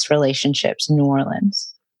non-monogamous relationships in New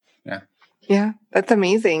Orleans. Yeah, that's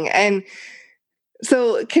amazing. And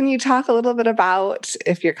so can you talk a little bit about,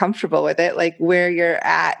 if you're comfortable with it, like where you're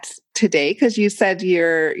at today? Because you said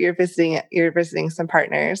you're visiting some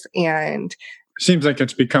partners, and seems like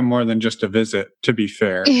it's become more than just a visit, to be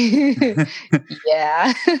fair.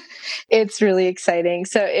 Yeah, it's really exciting.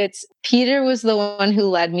 So Peter was the one who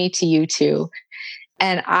led me to you two.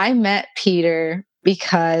 And I met Peter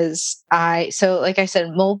because like I said,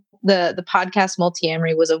 the podcast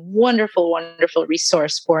Multiamory was a wonderful, wonderful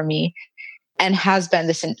resource for me and has been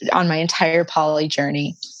this on my entire poly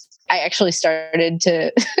journey. I actually started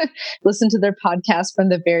to listen to their podcast from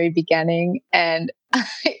the very beginning, and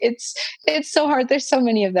it's so hard. There's so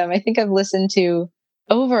many of them. I think I've listened to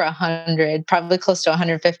over 100, probably close to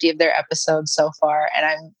 150 of their episodes so far, and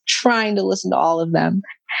I'm trying to listen to all of them.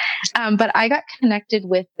 But I got connected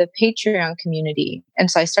with the Patreon community, and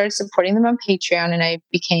so I started supporting them on Patreon, and I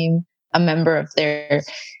became a member of their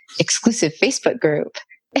exclusive Facebook group.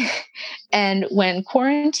 And when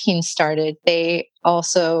quarantine started, they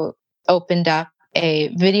also opened up a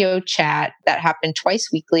video chat that happened twice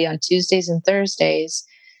weekly on Tuesdays and Thursdays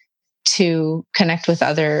to connect with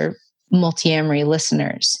other multi-amory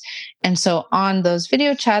listeners. And so on those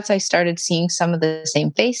video chats, I started seeing some of the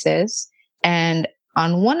same faces. And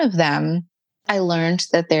on one of them, I learned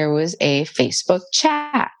that there was a Facebook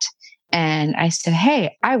chat. And I said,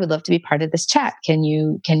 hey, I would love to be part of this chat. Can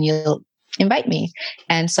you invite me?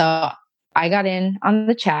 And so I got in on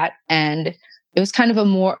the chat, and it was kind of a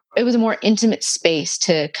more intimate space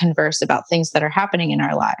to converse about things that are happening in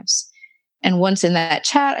our lives. And once in that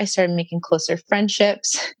chat, I started making closer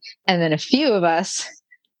friendships. And then a few of us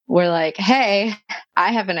were like, hey,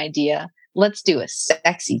 I have an idea. Let's do a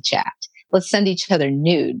sexy chat. Let's send each other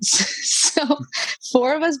nudes. So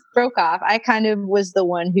 4 of us broke off. I kind of was the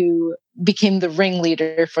one who became the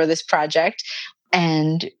ringleader for this project.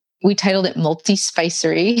 And we titled it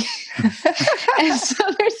Multi-Spicery. And so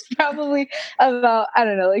there's probably about,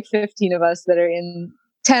 15 of us that are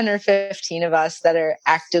 10 or 15 of us that are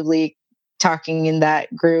actively talking in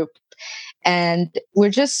that group. And we're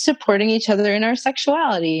just supporting each other in our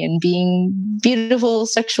sexuality and being beautiful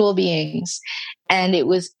sexual beings. And it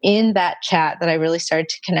was in that chat that I really started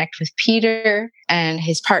to connect with Peter and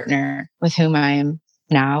his partner, with whom I am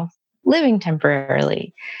now living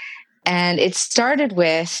temporarily. And it started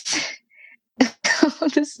with,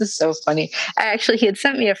 this is so funny. He had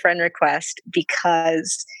sent me a friend request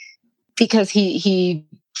because he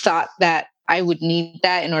thought that I would need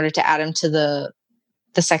that in order to add him to the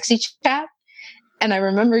sexy chat. And I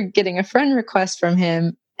remember getting a friend request from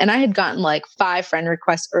him, and I had gotten like 5 friend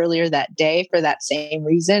requests earlier that day for that same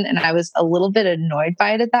reason. And I was a little bit annoyed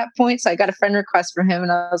by it at that point. So I got a friend request from him,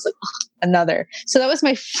 and I was like, another. So that was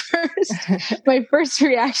my first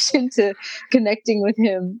reaction to connecting with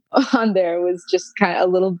him on there, was just kind of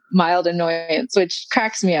a little mild annoyance, which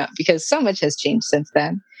cracks me up because so much has changed since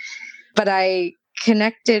then. But I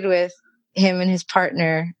connected with him and his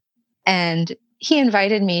partner, and he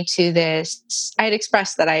invited me to this. I had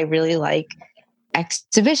expressed that I really like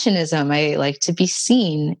exhibitionism. I like to be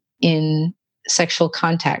seen in sexual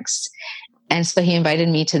contexts. And so he invited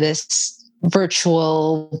me to this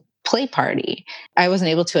virtual play party. I wasn't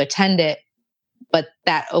able to attend it, but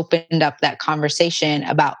that opened up that conversation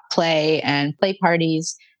about play and play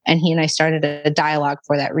parties. And he and I started a dialogue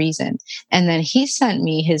for that reason. And then he sent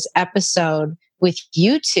me his episode with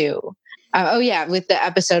you two. With the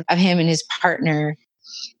episode of him and his partner.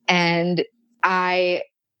 And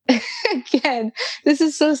again, this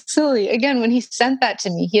is so silly. Again, when he sent that to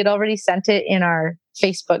me, he had already sent it in our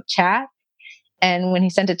Facebook chat. And when he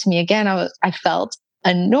sent it to me again, I felt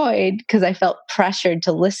annoyed because I felt pressured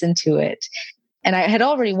to listen to it. And I had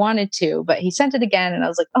already wanted to, but he sent it again. And I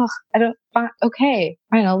was like, okay,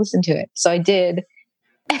 fine, I'll listen to it. So I did.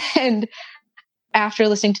 And after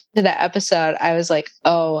listening to that episode, I was like,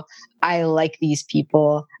 oh, I like these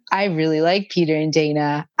people. I really like Peter and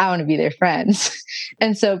Dana. I want to be their friends.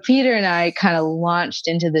 And so Peter and I kind of launched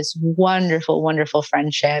into this wonderful, wonderful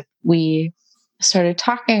friendship. We started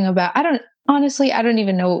talking about, I don't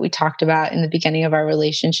even know what we talked about in the beginning of our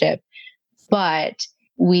relationship, but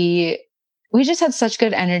we just had such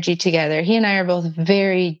good energy together. He and I are both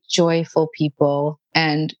very joyful people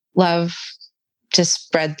and love to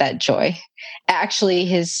spread that joy. Actually,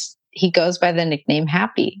 he goes by the nickname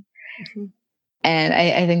Happy. Mm-hmm. And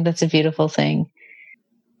I think that's a beautiful thing.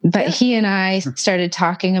 But he and I started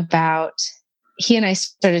talking about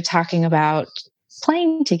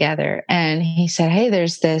playing together. And he said, hey,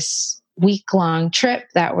 there's this week-long trip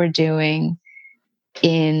that we're doing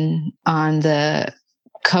on the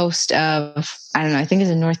coast of, I think it's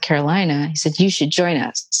in North Carolina. He said, you should join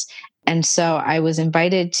us. And so I was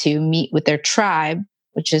invited to meet with their tribe,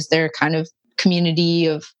 which is their kind of community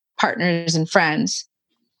of partners and friends.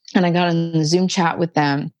 And I got on the Zoom chat with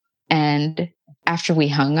them. And after we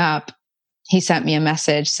hung up, he sent me a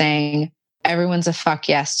message saying, everyone's a fuck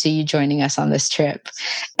yes to you joining us on this trip.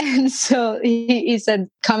 And so he said,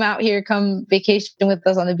 come out here, come vacation with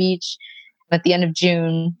us on the beach at the end of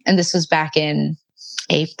June. And this was back in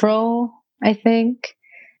April, I think.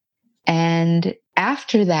 And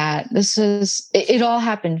after that, it all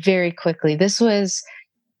happened very quickly. This was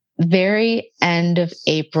very end of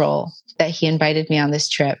April that he invited me on this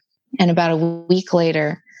trip. And about a week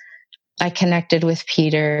later, I connected with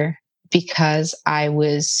Peter because I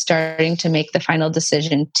was starting to make the final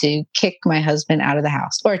decision to kick my husband out of the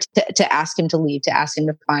house, or to ask him to leave, to ask him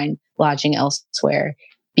to find lodging elsewhere,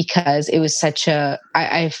 because it was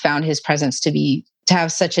I found his presence to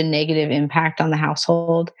have such a negative impact on the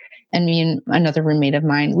household. and me and another roommate of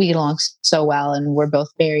mine, we get along so well, and we're both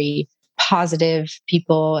very positive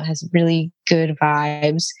people, has really good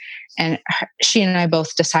vibes. And she and I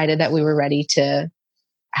both decided that we were ready to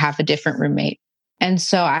have a different roommate. And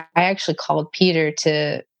so I actually called Peter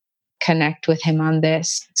to connect with him on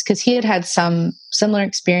this because he had some similar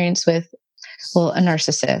experience with, a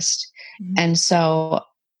narcissist. Mm-hmm. And so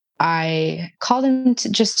I called him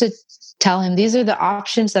to tell him, these are the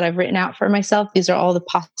options that I've written out for myself. These are all the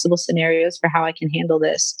possible scenarios for how I can handle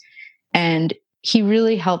this. And he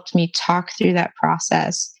really helped me talk through that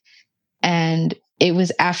process. And it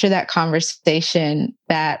was after that conversation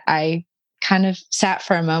that I kind of sat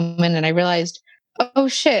for a moment and I realized, oh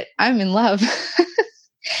shit, I'm in love.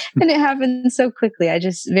 And it happened so quickly. I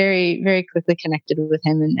just very, very quickly connected with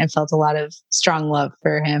him and felt a lot of strong love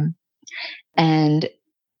for him. And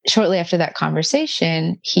shortly after that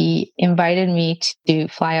conversation, he invited me to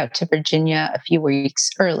fly out to Virginia a few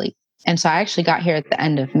weeks early. And so I actually got here at the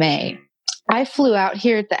end of May. I flew out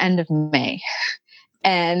here at the end of May.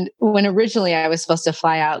 And when originally I was supposed to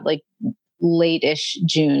fly out like late-ish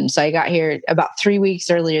June. So I got here about 3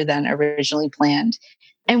 weeks earlier than originally planned.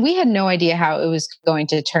 And we had no idea how it was going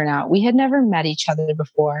to turn out. We had never met each other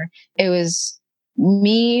before. It was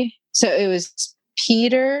me. So it was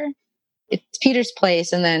Peter. It's Peter's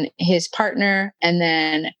place, and then his partner, and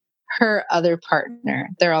then her other partner.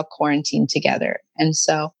 They're all quarantined together. And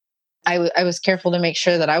so I was careful to make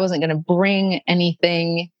sure that I wasn't going to bring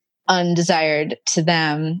anything undesired to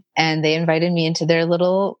them. And they invited me into their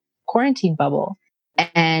little quarantine bubble.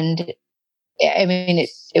 And I mean,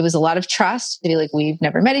 it was a lot of trust to be like, we've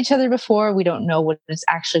never met each other before. We don't know what it's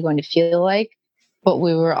actually going to feel like. But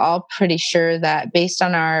we were all pretty sure that based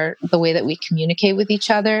on the way that we communicate with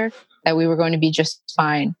each other, that we were going to be just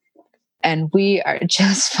fine. And we are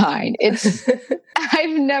just fine. This is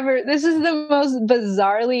the most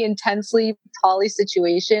bizarrely, intensely poly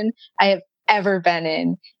situation I have ever been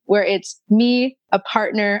in, where it's me, a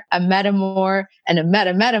partner, a metamor, and a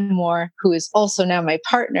meta-metamor, who is also now my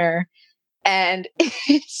partner. And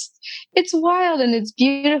it's wild and it's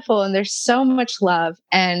beautiful. And there's so much love.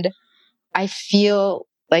 And I feel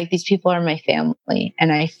like these people are my family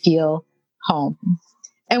and I feel home.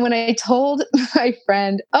 And when I told my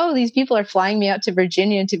friend, oh, these people are flying me out to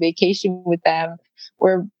Virginia to vacation with them,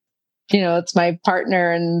 where, it's my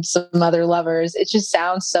partner and some other lovers, it just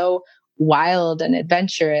sounds so wild and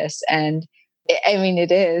adventurous. And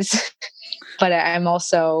it is. But I'm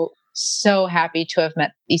also so happy to have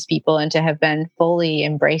met these people and to have been fully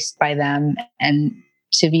embraced by them and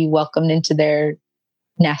to be welcomed into their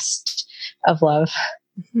nest of love.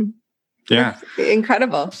 Mm-hmm. Yeah. That's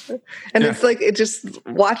incredible. And it's like, it just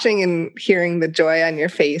watching and hearing the joy on your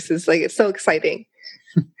face is like, it's so exciting.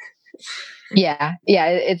 Yeah.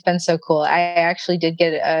 It's been so cool. I actually did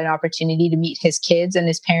get an opportunity to meet his kids and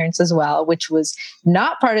his parents as well, which was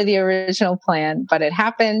not part of the original plan, but it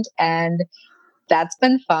happened. And that's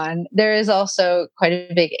been fun. There is also quite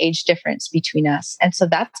a big age difference between us. And so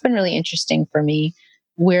that's been really interesting for me.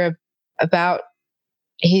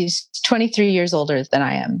 He's 23 years older than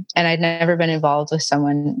I am. And I'd never been involved with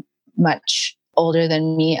someone much older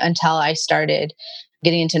than me until I started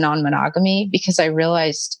getting into non-monogamy, because I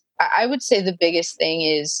realized, I would say the biggest thing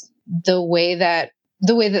is the way that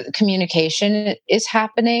the communication is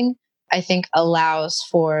happening, I think allows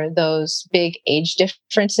for those big age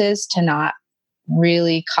differences to not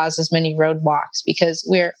really cause as many roadblocks, because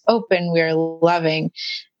we're open, we're loving,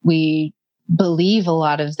 we believe a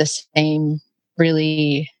lot of the same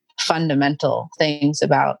really fundamental things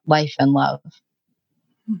about life and love.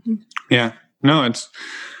 Mm-hmm. Yeah, no, it's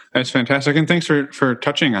fantastic. And thanks for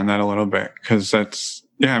touching on that a little bit, because that's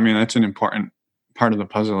an important part of the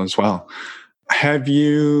puzzle as well. Have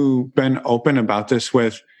you been open about this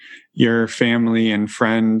with your family and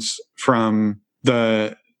friends from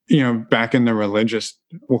the, back in the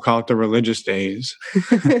we'll call it the religious days?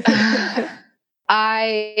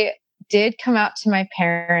 I did come out to my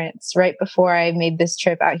parents right before I made this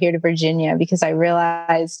trip out here to Virginia, because I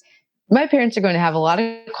realized my parents are going to have a lot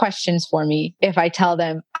of questions for me if I tell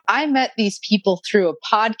them I met these people through a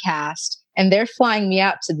podcast and they're flying me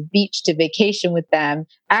out to the beach to vacation with them.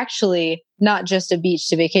 Actually, not just a beach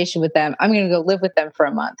to vacation with them. I'm going to go live with them for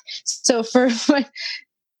a month. So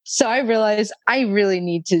I realized I really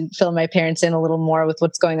need to fill my parents in a little more with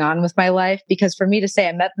what's going on with my life, because for me to say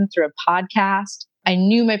I met them through a podcast, I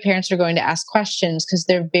knew my parents were going to ask questions because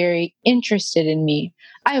they're very interested in me.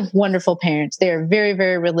 I have wonderful parents. They are very,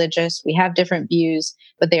 very religious. We have different views,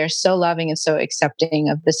 but they are so loving and so accepting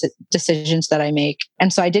of the decisions that I make.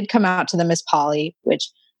 And so I did come out to them as poly, which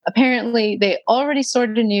apparently they already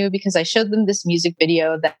sort of knew because I showed them this music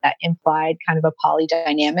video that implied kind of a poly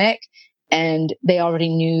dynamic. And they already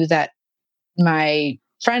knew that my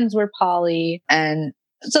friends were poly. And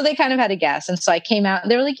so they kind of had a guess. And so I came out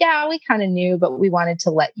and they were like, yeah, we kind of knew, but we wanted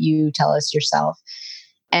to let you tell us yourself.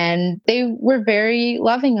 And they were very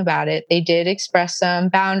loving about it. They did express some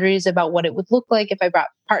boundaries about what it would look like if I brought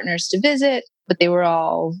partners to visit, but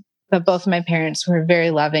both of my parents were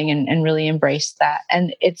very loving and really embraced that.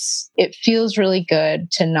 And it feels really good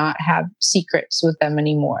to not have secrets with them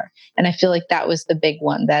anymore. And I feel like that was the big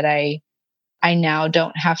one, that I now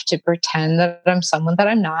don't have to pretend that I'm someone that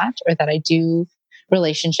I'm not, or that I do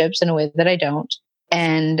relationships in a way that I don't.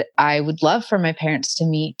 And I would love for my parents to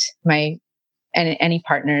meet any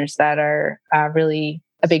partners that are really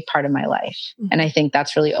a big part of my life. And I think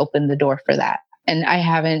that's really opened the door for that. And I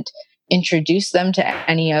haven't introduced them to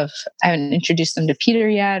Peter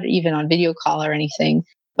yet, even on video call or anything,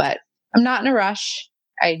 but I'm not in a rush.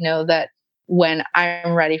 I know that when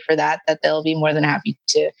I'm ready for that they'll be more than happy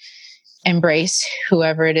to embrace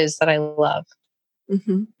whoever it is that I love.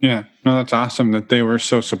 Mm-hmm. Yeah, no, that's awesome that they were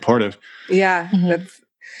so supportive. Yeah, that's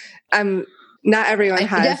not everyone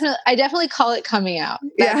has. I definitely call it coming out.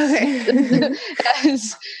 Yeah.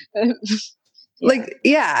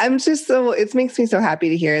 I'm just it makes me so happy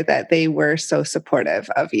to hear that they were so supportive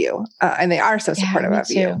of you. And they are so supportive of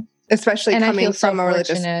you, especially coming from a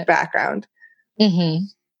religious background. Mm-hmm.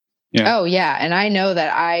 Yeah. Oh yeah. And I know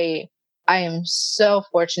that I am so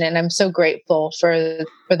fortunate and I'm so grateful for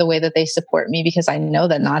the way that they support me, because I know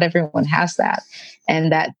that not everyone has that.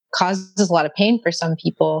 And that causes a lot of pain for some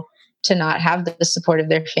people to not have the support of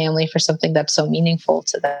their family for something that's so meaningful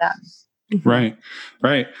to them.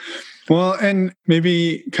 Right. Well, and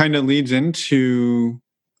maybe kind of leads into,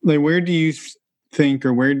 like, where do you think,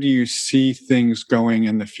 or where do you see things going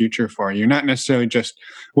in the future for you? Not necessarily just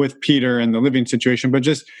with Peter and the living situation, but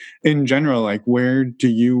just in general, like, where do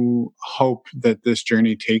you hope that this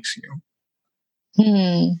journey takes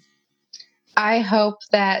you? I hope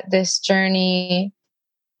that this journey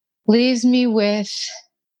leaves me with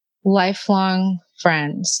lifelong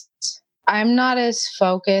friends. I'm not as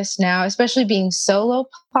focused now, especially being solo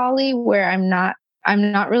poly, where I'm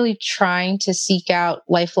not really trying to seek out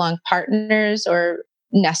lifelong partners or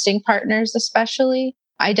nesting partners, especially.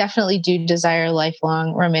 I definitely do desire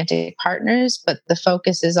lifelong romantic partners, but the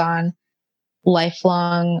focus is on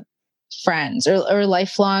lifelong friends or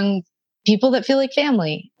lifelong people that feel like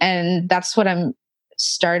family. And that's what I'm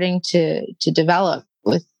starting to develop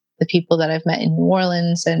with the people that I've met in New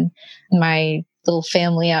Orleans and my little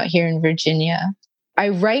family out here in Virginia. I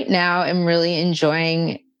right now am really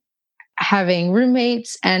enjoying having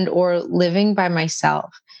roommates and or living by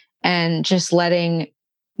myself and just letting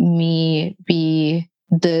me be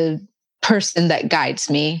the person that guides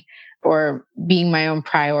me or being my own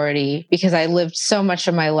priority, because I lived so much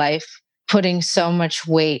of my life putting so much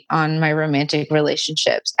weight on my romantic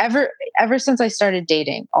relationships. Ever since I started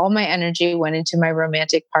dating, all my energy went into my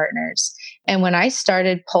romantic partners. And when I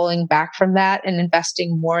started pulling back from that and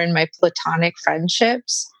investing more in my platonic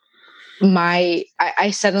friendships, I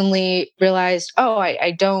suddenly realized,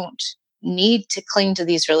 I don't need to cling to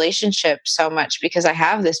these relationships so much, because I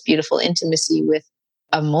have this beautiful intimacy with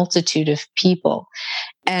a multitude of people.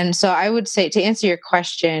 And so I would say, to answer your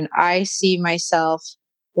question, I see myself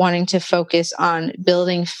wanting to focus on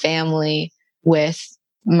building family with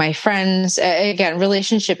my friends. Again,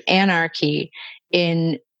 relationship anarchy,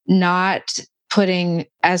 in not putting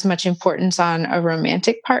as much importance on a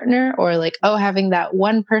romantic partner or like, having that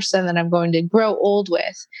one person that I'm going to grow old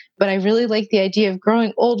with. But I really like the idea of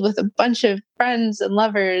growing old with a bunch of friends and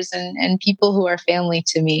lovers and people who are family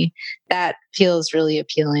to me. That feels really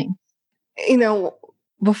appealing.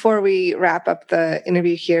 Before we wrap up the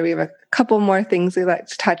interview here, we have a couple more things we'd like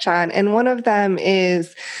to touch on. And one of them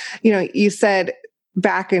is, you said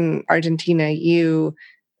back in Argentina, you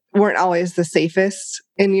weren't always the safest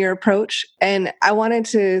in your approach. And I wanted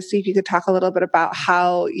to see if you could talk a little bit about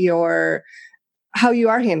how you are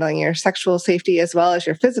handling your sexual safety as well as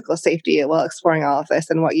your physical safety while exploring all of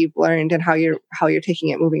this, and what you've learned and how you're taking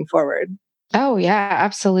it moving forward. Oh yeah,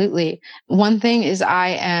 absolutely. One thing is I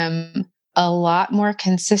am a lot more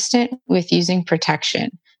consistent with using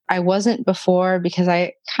protection. I wasn't before because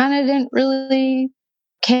I kind of didn't really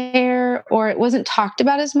care, or it wasn't talked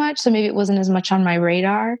about as much. So maybe it wasn't as much on my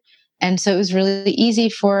radar. And so it was really easy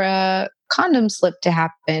for a condom slip to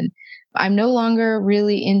happen. I'm no longer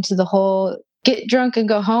really into the whole get drunk and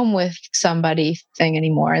go home with somebody thing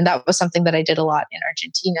anymore. And that was something that I did a lot in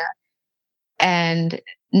Argentina. And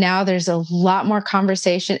now there's a lot more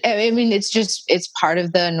conversation. I mean, it's part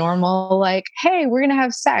of the normal, like, hey, we're going to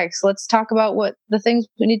have sex. Let's talk about what the things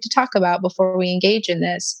we need to talk about before we engage in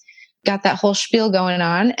this. Got that whole spiel going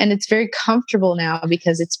on. And it's very comfortable now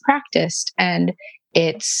because it's practiced, and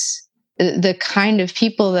it's the kind of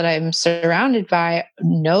people that I'm surrounded by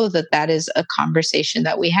know that that is a conversation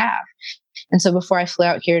that we have. And so before I flew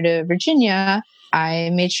out here to Virginia, I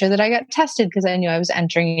made sure that I got tested because I knew I was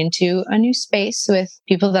entering into a new space with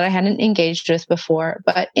people that I hadn't engaged with before.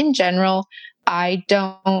 But in general, I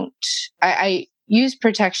use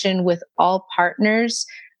protection with all partners.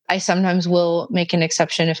 I sometimes will make an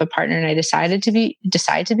exception if a partner and I decide to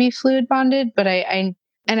be fluid bonded, but I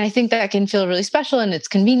think that can feel really special and it's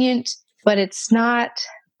convenient, but it's not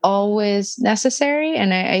always necessary.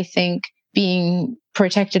 And I think being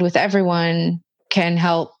protected with everyone can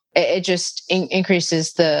help. It just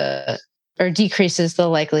decreases the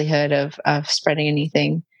likelihood of spreading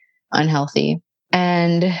anything unhealthy.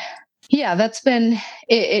 And yeah,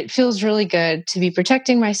 it feels really good to be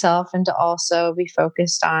protecting myself and to also be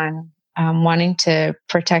focused on wanting to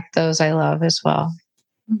protect those I love as well.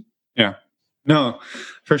 Yeah, no,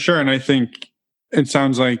 for sure. And I think it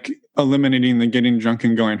sounds like eliminating the getting drunk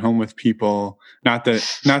and going home with people, not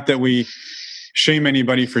that we shame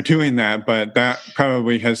anybody for doing that, but that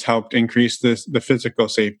probably has helped increase the physical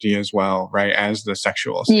safety as well, right, as the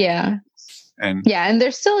sexual safety. And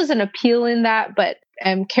there still is an appeal in that, but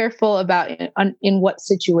I'm careful about in what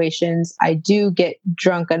situations I do get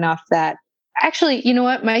drunk enough that actually, you know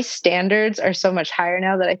what, my standards are so much higher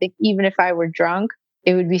now that I think even if I were drunk,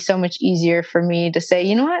 it would be so much easier for me to say,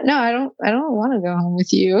 you know what, no, I don't want to go home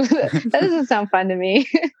with you. That doesn't sound fun to me.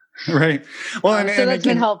 Right. Well, so that's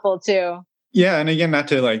been helpful too. Yeah, and again, not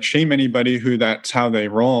to like shame anybody who that's how they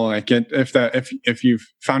roll. Like, if you've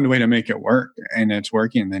found a way to make it work and it's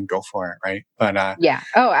working, then go for it, right? But yeah,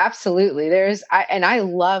 oh, absolutely. I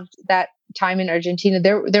loved that time in Argentina.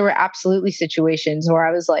 There were absolutely situations where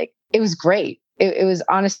I was like, it was great. It was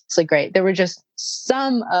honestly great. There were just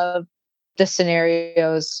some of the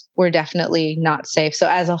scenarios were definitely not safe. So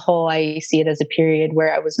as a whole, I see it as a period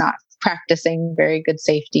where I was not practicing very good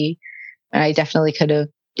safety, and I definitely could have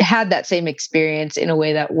had that same experience in a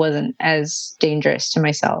way that wasn't as dangerous to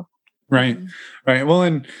myself. Right. Well,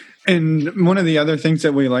 and one of the other things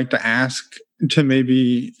that we like to ask to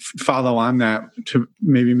maybe follow on that, to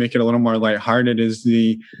maybe make it a little more lighthearted, is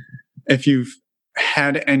if you've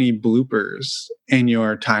had any bloopers in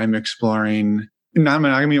your time exploring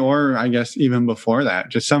non-monogamy, or I guess even before that,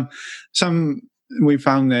 just some we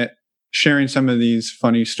found that sharing some of these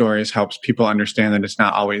funny stories helps people understand that it's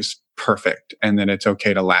not always perfect and that it's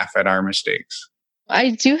okay to laugh at our mistakes. I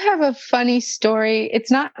do have a funny story.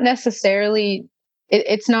 It's not necessarily,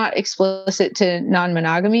 it's not explicit to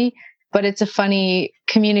non-monogamy, but it's a funny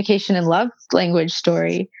communication and love language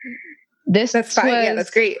story. That's fine. Yeah,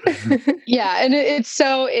 that's great. Yeah. And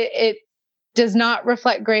it does not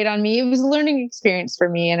reflect great on me. It was a learning experience for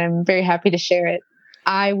me, and I'm very happy to share it.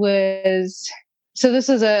 So this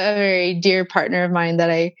was a very dear partner of mine that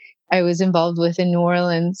I was involved with in New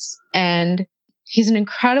Orleans, and he's an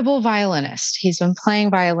incredible violinist. He's been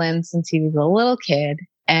playing violin since he was a little kid.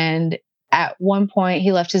 And at one point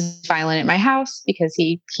he left his violin at my house because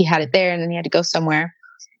he had it there and then he had to go somewhere.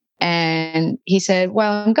 And he said,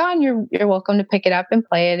 "Well, I'm gone. You're welcome to pick it up and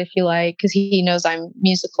play it if you like," because he knows I'm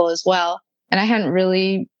musical as well. And I hadn't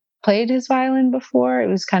really played his violin before. It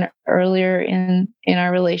was kind of earlier in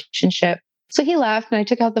our relationship. So he left and I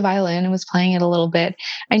took out the violin and was playing it a little bit.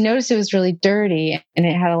 I noticed it was really dirty and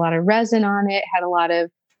it had a lot of resin on it, had a lot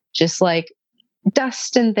of just like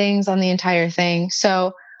dust and things on the entire thing.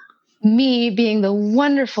 So me being the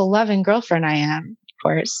wonderful, loving girlfriend I am, of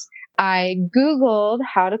course, I Googled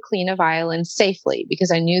how to clean a violin safely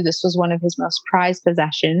because I knew this was one of his most prized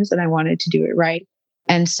possessions and I wanted to do it right.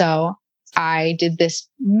 And so I did this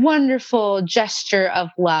wonderful gesture of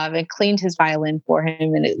love and cleaned his violin for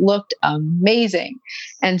him, and it looked amazing.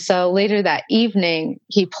 And so later that evening,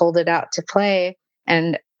 he pulled it out to play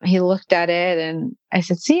and he looked at it and I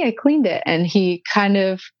said, "See, I cleaned it." And he kind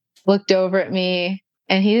of looked over at me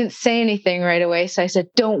and he didn't say anything right away. So I said,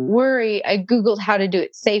 "Don't worry. I Googled how to do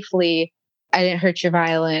it safely. I didn't hurt your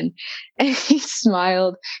violin." And he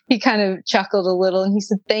smiled. He kind of chuckled a little and he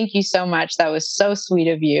said, "Thank you so much. That was so sweet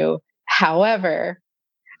of you. However,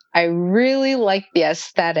 I really like the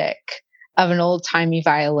aesthetic of an old-timey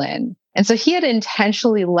violin." And so he had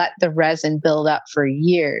intentionally let the resin build up for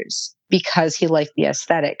years because he liked the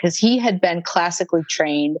aesthetic, because he had been classically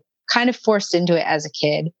trained, kind of forced into it as a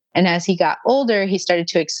kid. And as he got older, he started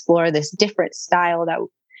to explore this different style that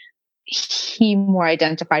he more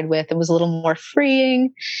identified with and was a little more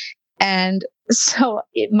freeing. And so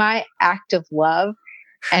my act of love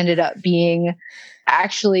ended up being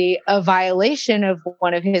actually a violation of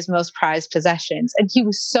one of his most prized possessions. And he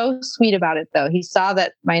was so sweet about it, though. He saw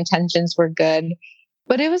that my intentions were good.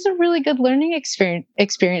 But it was a really good learning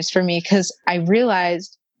experience for me, because I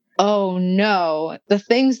realized, oh no, the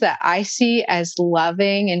things that I see as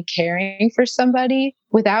loving and caring for somebody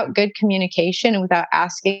without good communication and without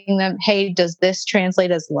asking them, hey, does this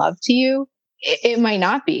translate as love to you? It might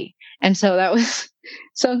not be. And so that was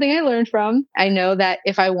something I learned from. I know that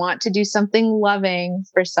if I want to do something loving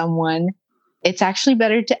for someone, it's actually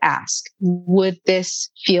better to ask, would this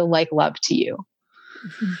feel like love to you?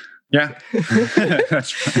 Yeah.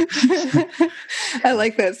 That's right. I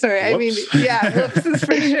like that story. Whoops. I mean, yeah, whoops is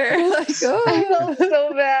for sure. Like, I felt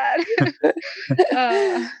so bad.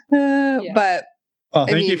 But Well,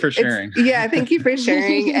 thank you for sharing. Yeah, thank you for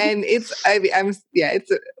sharing. And it's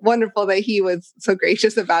wonderful that he was so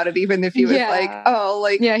gracious about it, even if he was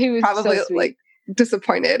he was probably so sweet.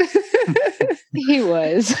 Disappointed. He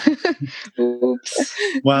was. Oops.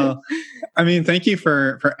 Well, I mean, thank you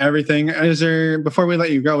for everything. Before we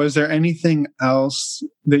let you go, is there anything else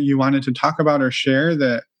that you wanted to talk about or share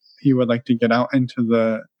that you would like to get out into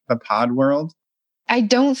the pod world? I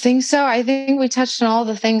don't think so. I think we touched on all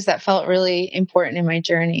the things that felt really important in my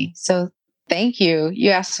journey. So thank you.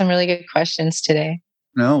 You asked some really good questions today.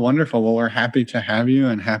 No, wonderful. Well, we're happy to have you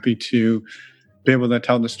and happy to be able to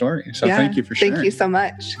tell the story. So thank you for sharing. Thank you so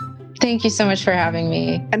much. Thank you so much for having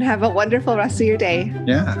me. And have a wonderful rest of your day.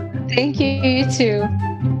 Yeah. Thank you. You too.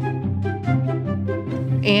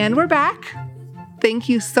 And we're back. Thank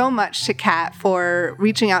you so much to Kat for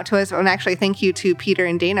reaching out to us. And actually, thank you to Peter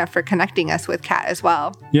and Dana for connecting us with Kat as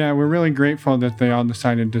well. Yeah, we're really grateful that they all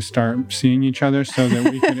decided to start seeing each other so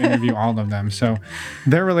that we could interview all of them. So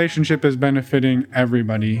their relationship is benefiting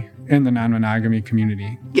everybody in the non-monogamy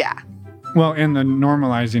community. Yeah. Well, in the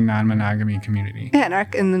normalizing non-monogamy community. Yeah,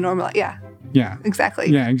 in the normal, yeah. Yeah.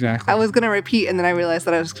 Exactly. Yeah, exactly. I was going to repeat, and then I realized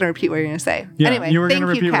that I was going to repeat what you were going to say. Yeah, anyway, you were going to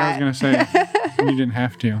repeat Kat. what I was going to say. You didn't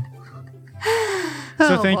have to.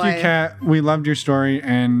 So thank you, Kat. We loved your story.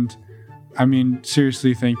 And I mean,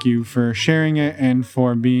 seriously, thank you for sharing it and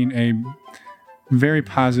for being a very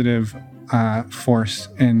positive force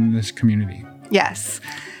in this community. Yes.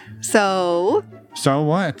 So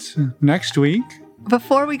what? Next week?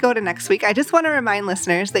 Before we go to next week, I just want to remind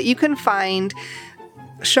listeners that you can find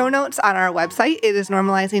show notes on our website. It is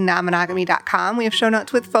normalizingnonmonogamy.com. We have show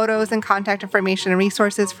notes with photos and contact information and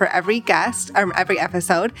resources for every guest, or every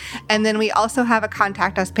episode. And then we also have a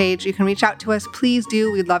contact us page. You can reach out to us. Please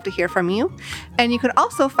do. We'd love to hear from you. And you can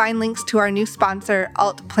also find links to our new sponsor,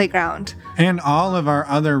 Alt Playground. And all of our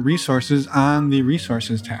other resources on the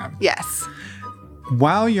resources tab. Yes.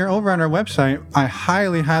 While you're over on our website, I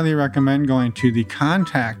highly, highly recommend going to the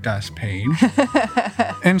Contact Us page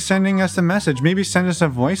and sending us a message. Maybe send us a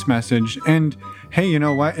voice message. And hey, you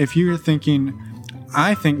know what? If you're thinking,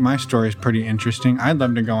 I think my story is pretty interesting, I'd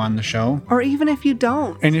love to go on the show. Or even if you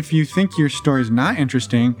don't. And if you think your story is not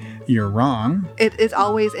interesting, you're wrong. It is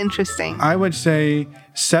always interesting. I would say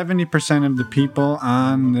 70% of the people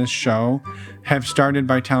on this show have started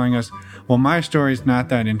by telling us, well, my story's not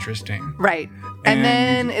that interesting. Right. And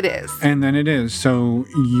then it is. And then it is. So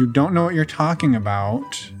you don't know what you're talking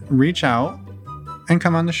about. Reach out and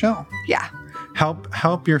come on the show. Yeah.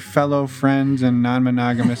 Help your fellow friends and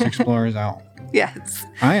non-monogamous explorers out. Yes.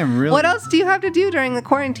 I am really... What else do you have to do during the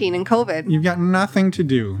quarantine and COVID? You've got nothing to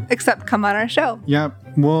do. Except come on our show. Yep.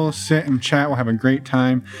 We'll sit and chat. We'll have a great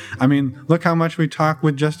time. I mean, look how much we talk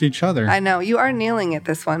with just each other. I know. You are nailing it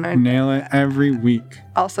this one. Nail it every week.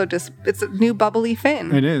 Also, it's a new bubbly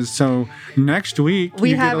Finn. It is. So next week,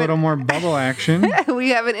 you get a little more bubble action. We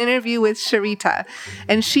have an interview with Sharita,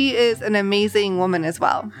 and she is an amazing woman as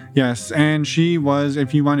well. Yes, and she was,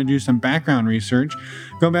 if you want to do some background research,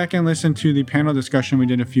 go back and listen to the panel discussion we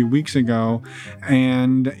did a few weeks ago,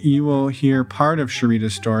 and you will hear part of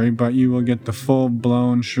Sharita's story, but you will get the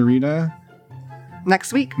full-blown Sharita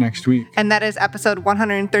next week. And that is episode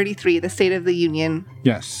 133, The State of the Union.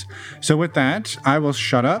 Yes. So with that, I will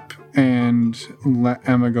shut up and let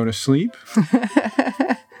Emma go to sleep.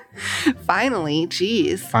 Finally.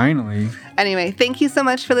 Geez. Finally. Anyway, thank you so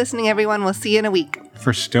much for listening, everyone. We'll see you in a week.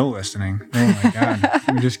 For still listening. Oh my God.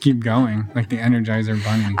 We just keep going like the Energizer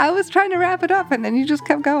Bunny. I was trying to wrap it up and then you just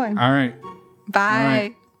kept going. All right. Bye. All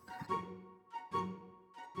right.